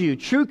heals you.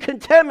 True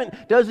contentment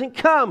doesn't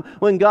come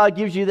when God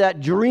gives you that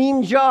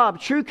dream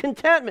job. True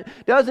contentment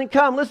doesn't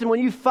come, listen,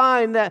 when you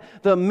find that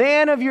the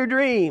man of your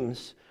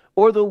dreams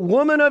or the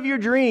woman of your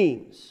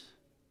dreams.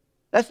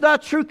 That's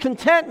not true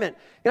contentment.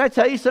 Can I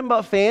tell you something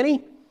about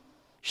Fanny?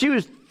 She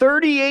was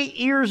 38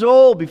 years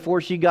old before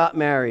she got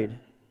married.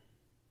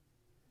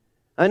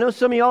 I know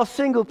some of y'all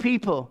single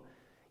people,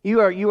 you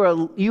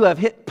have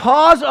hit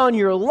pause on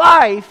your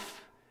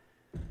life,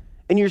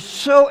 and you're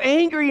so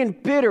angry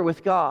and bitter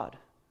with God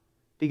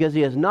because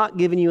He has not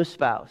given you a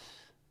spouse.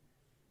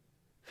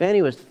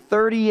 Fanny was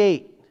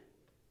 38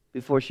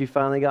 before she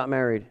finally got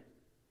married,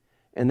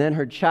 and then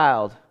her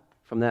child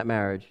from that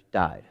marriage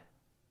died.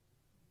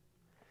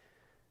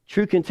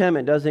 True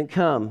contentment doesn't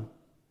come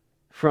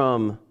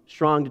from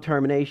strong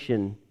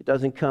determination. It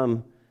doesn't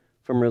come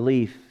from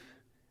relief.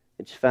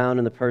 It's found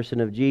in the person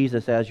of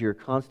Jesus as your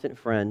constant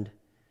friend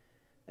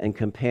and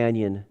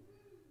companion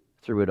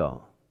through it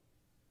all.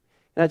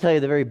 And I tell you,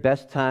 the very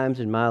best times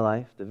in my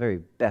life,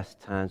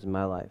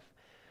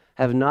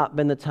 have not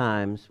been the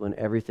times when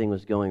everything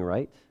was going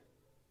right.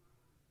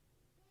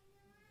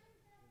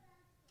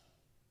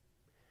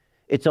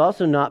 It's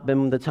also not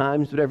been the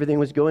times when everything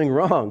was going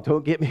wrong.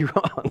 Don't get me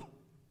wrong.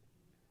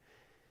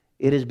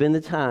 It has been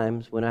the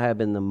times when I have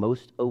been the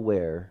most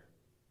aware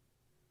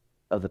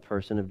of the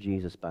person of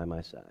Jesus by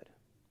my side.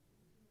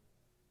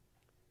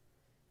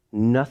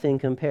 Nothing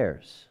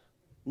compares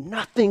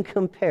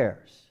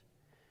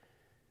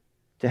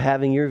to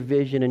having your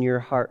vision and your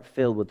heart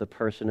filled with the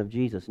person of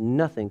Jesus.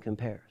 Nothing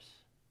compares.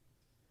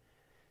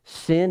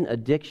 Sin,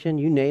 addiction,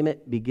 you name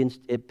it,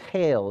 it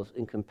pales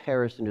in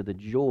comparison to the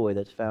joy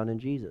that's found in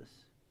Jesus.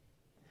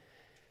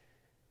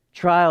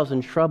 Trials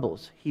and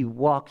troubles, He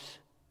walks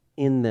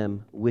in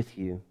them with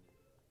you.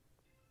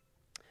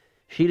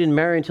 She didn't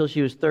marry until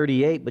she was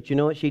 38, but you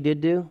know what she did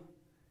do?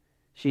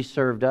 She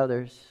served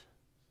others.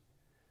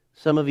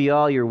 Some of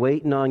y'all, you're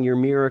waiting on your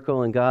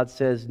miracle and God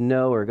says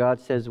no, or God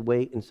says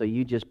wait, and so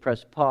you just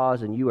press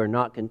pause and you are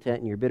not content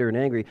and you're bitter and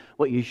angry.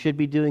 What you should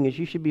be doing is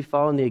you should be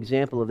following the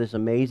example of this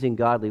amazing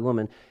godly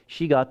woman.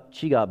 She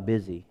got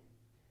busy.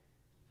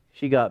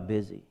 She got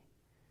busy.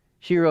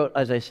 She wrote,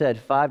 as I said,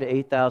 5,000 to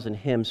 8,000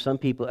 hymns. Some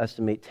people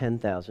estimate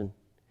 10,000.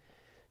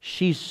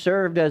 She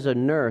served as a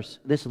nurse.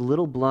 This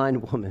little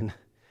blind woman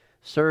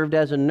served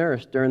as a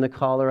nurse during the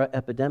cholera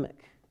epidemic.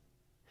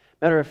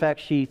 Matter of fact,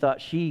 she thought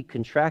she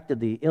contracted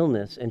the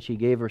illness and she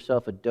gave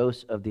herself a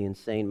dose of the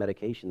insane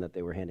medication that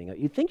they were handing out.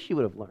 You'd think she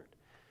would have learned.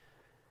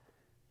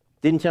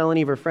 Didn't tell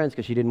any of her friends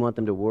because she didn't want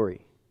them to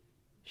worry.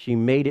 She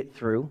made it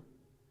through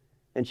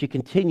and she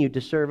continued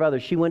to serve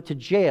others. She went to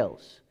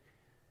jails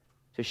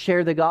to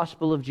share the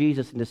gospel of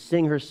Jesus and to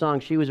sing her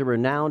song. She was a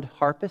renowned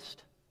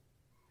harpist.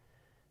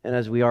 And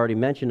as we already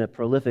mentioned, a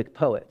prolific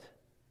poet.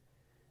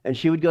 And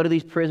she would go to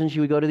these prisons, she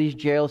would go to these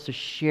jails to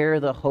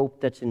share the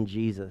hope that's in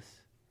Jesus.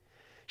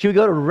 She would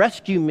go to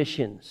rescue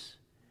missions,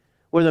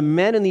 where the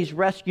men in these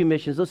rescue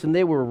missions, listen,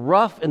 they were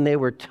rough and they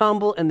were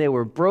tumble and they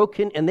were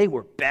broken and they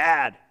were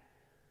bad.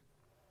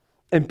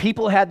 And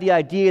people had the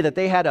idea that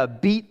they had to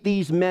beat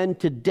these men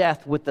to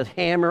death with the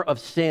hammer of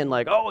sin,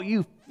 like, oh,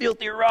 you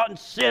filthy, rotten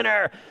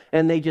sinner.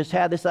 And they just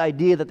had this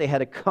idea that they had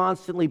to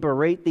constantly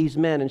berate these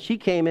men. And she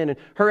came in, and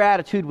her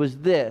attitude was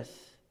this: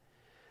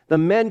 the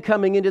men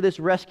coming into this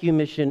rescue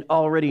mission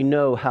already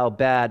know how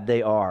bad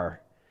they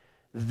are.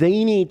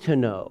 They need to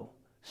know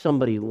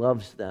somebody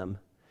loves them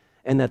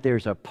and that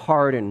there's a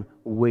pardon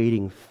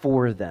waiting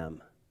for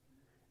them.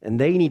 And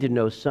they need to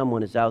know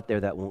someone is out there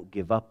that won't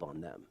give up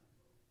on them.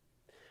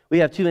 We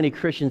have too many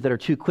Christians that are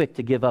too quick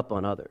to give up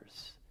on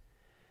others.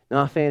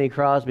 Now, Fanny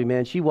Crosby,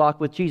 man, she walked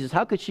with Jesus.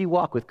 How could she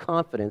walk with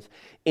confidence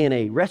in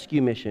a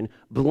rescue mission,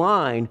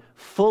 blind,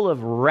 full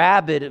of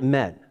rabid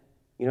men?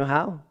 You know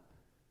how?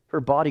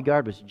 Her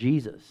bodyguard was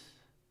Jesus.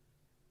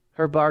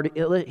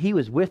 He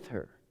was with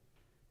her.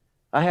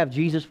 I have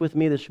Jesus with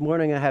me this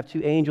morning. I have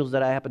two angels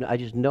that I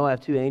just know I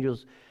have two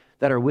angels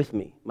that are with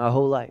me my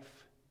whole life.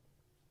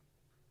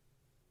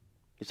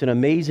 It's an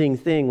amazing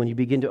thing when you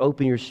begin to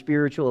open your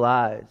spiritual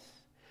eyes.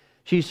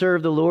 She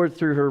served the Lord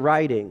through her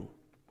writing.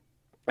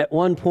 At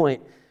one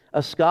point,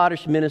 a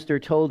Scottish minister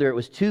told her it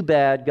was too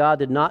bad God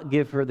did not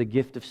give her the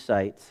gift of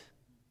sight.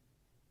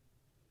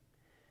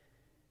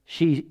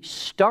 She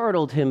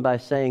startled him by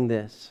saying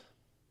this: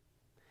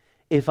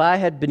 if I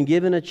had been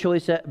given a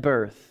choice at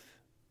birth,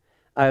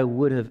 I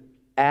would have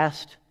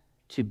asked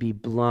to be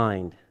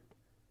blind.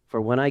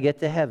 For when I get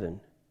to heaven,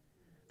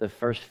 the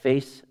first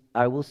face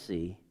I will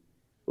see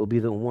will be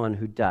the one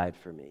who died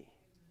for me.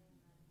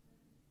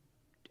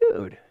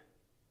 Dude,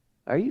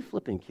 are you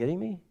flipping kidding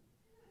me?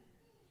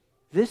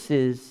 This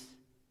is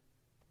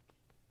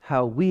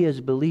how we as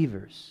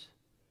believers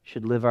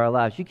should live our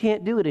lives. You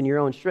can't do it in your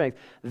own strength.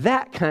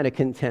 That kind of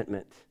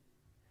contentment.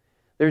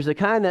 There's the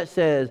kind that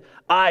says,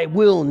 I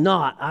will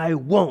not, I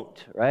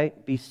won't,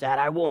 right? Be sad,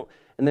 I won't.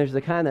 And there's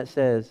the kind that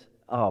says,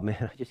 oh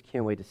man, I just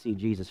can't wait to see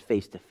Jesus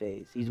face to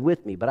face. He's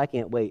with me, but I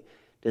can't wait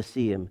to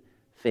see him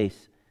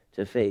face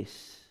to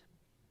face.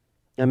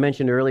 I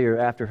mentioned earlier,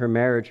 after her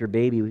marriage, her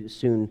baby was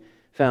soon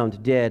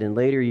found dead. In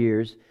later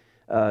years,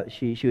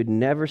 she would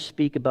never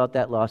speak about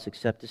that loss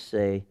except to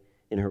say,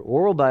 in her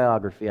oral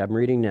biography, I'm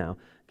reading now,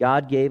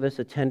 God gave us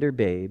a tender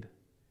babe,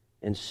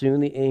 and soon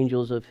the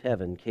angels of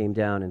heaven came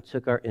down and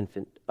took our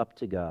infant up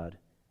to God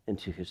and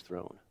to his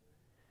throne.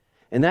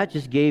 And that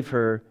just gave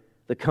her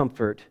the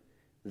comfort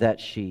that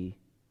she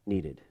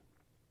needed.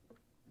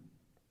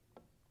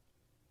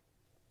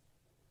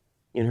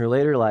 In her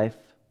later life,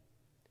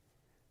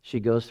 she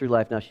goes through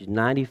life. Now she's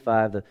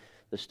 95.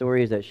 The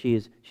story is that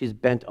she's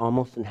bent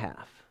almost in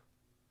half.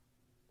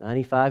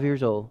 95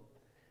 years old.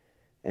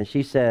 And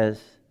she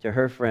says to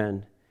her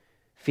friend,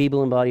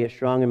 feeble in body yet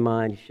strong in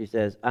mind, she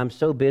says, I'm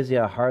so busy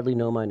I hardly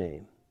know my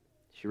name.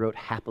 She wrote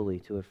happily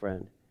to a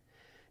friend.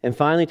 And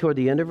finally, toward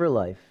the end of her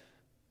life,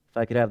 if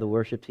I could have the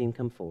worship team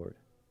come forward.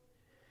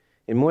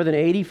 In more than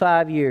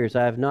 85 years,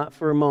 I have not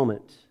for a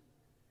moment.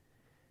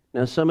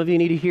 Now, some of you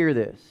need to hear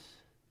this.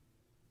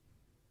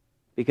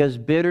 Because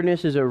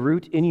bitterness is a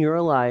root in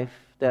your life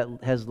that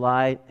has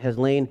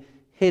lain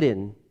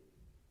hidden,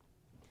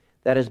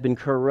 that has been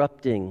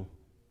corrupting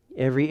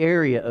every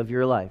area of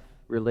your life.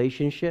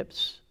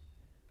 Relationships,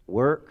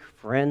 work,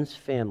 friends,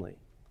 family.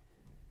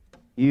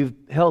 You've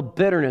held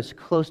bitterness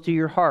close to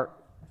your heart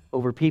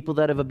over people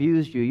that have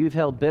abused you. You've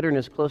held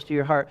bitterness close to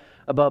your heart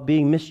about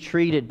being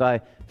mistreated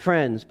by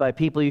friends, by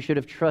people you should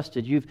have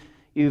trusted.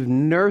 You've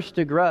nursed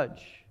a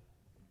grudge.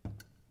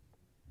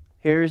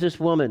 Here's this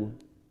woman,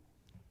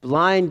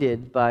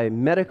 blinded by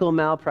medical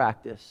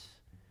malpractice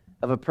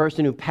of a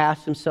person who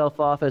passed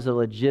himself off as a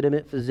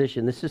legitimate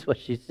physician. This is what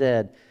she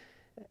said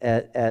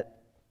at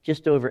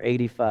just over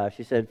 85.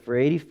 She said,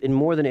 in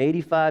more than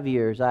 85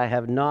 years, I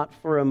have not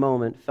for a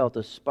moment felt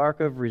a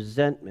spark of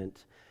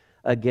resentment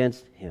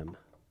against him.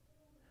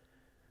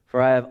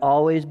 For I have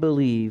always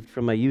believed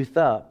from my youth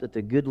up that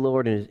the good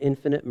Lord in his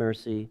infinite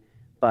mercy,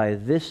 by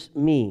this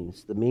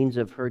means, the means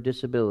of her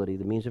disability,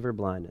 the means of her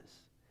blindness,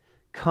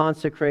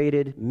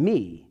 consecrated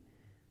me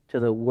to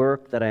the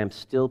work that I am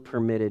still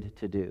permitted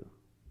to do.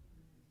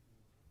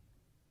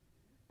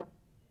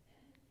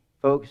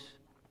 Folks,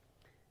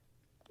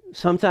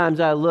 sometimes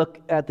I look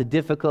at the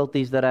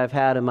difficulties that I've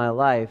had in my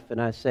life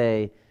and I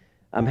say,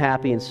 I'm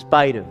happy in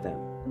spite of them.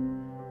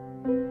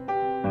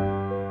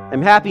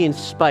 I'm happy in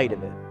spite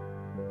of it.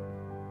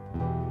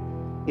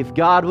 If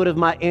God would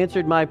have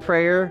answered my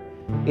prayer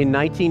in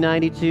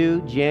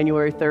 1992,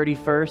 January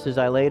 31st, as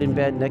I laid in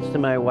bed next to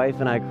my wife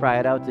and I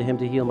cried out to him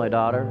to heal my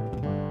daughter,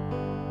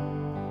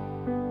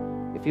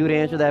 if he would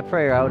answer that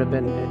prayer, I would have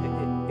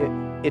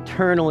been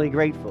eternally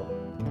grateful.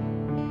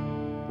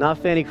 Not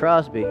Fanny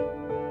Crosby.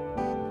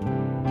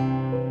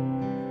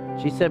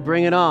 She said,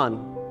 bring it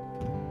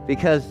on,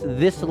 because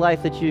this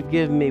life that you've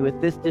given me with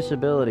this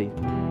disability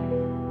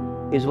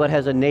is what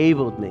has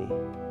enabled me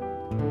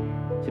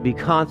to be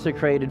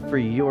consecrated for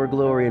your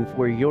glory and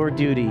for your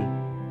duty.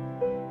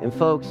 And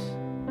folks,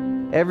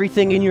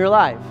 everything in your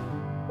life,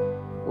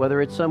 whether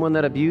it's someone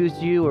that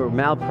abused you or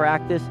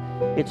malpractice,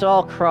 it's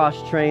all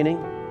cross-training.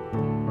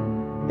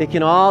 It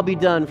can all be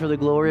done for the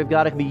glory of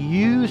God. It can be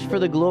used for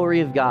the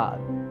glory of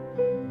God.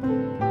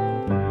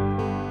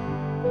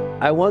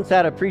 I once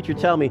had a preacher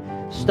tell me,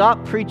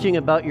 stop preaching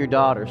about your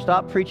daughter.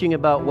 Stop preaching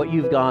about what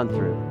you've gone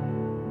through.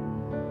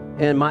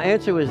 And my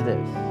answer was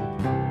this: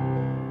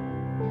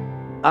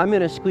 I'm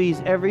going to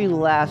squeeze every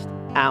last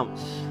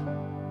ounce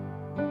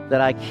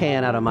that I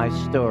can out of my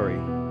story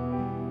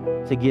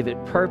to give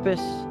it purpose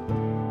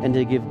and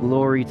to give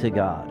glory to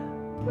God.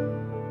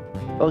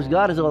 Folks,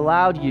 God has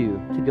allowed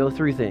you to go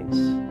through things.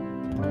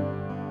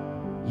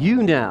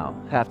 You now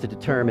have to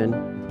determine,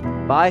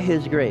 by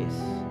His grace,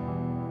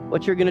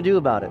 what you're going to do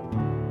about it.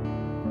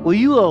 Will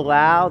you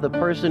allow the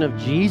person of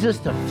Jesus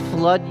to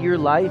flood your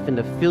life and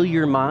to fill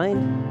your mind?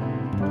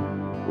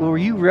 Or will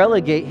you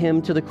relegate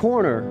Him to the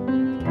corner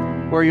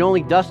where you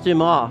only dust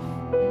Him off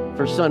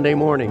for Sunday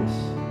mornings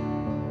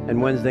and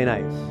Wednesday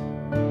nights?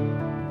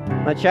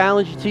 My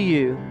challenge to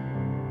you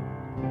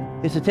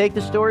is to take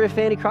the story of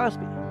Fanny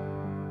Crosby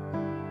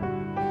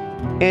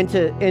and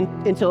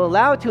to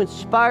allow it to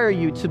inspire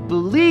you to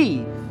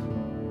believe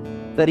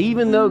that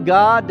even though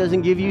God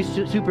doesn't give you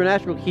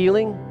supernatural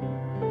healing,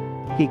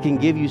 He can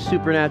give you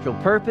supernatural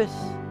purpose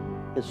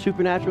and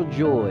supernatural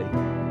joy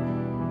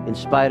in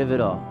spite of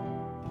it all.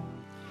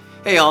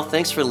 Hey all,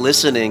 thanks for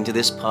listening to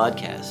this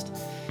podcast.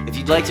 If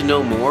you'd like to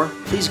know more,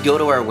 please go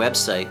to our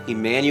website,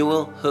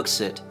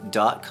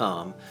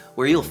 EmmanuelHooksett.com,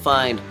 where you'll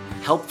find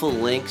helpful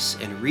links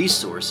and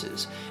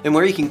resources, and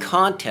where you can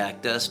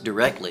contact us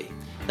directly.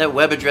 That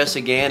web address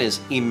again is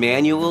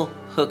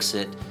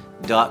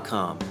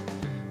EmmanuelHooksett.com.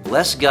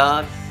 Bless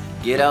God,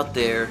 get out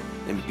there,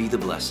 and be the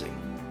blessing.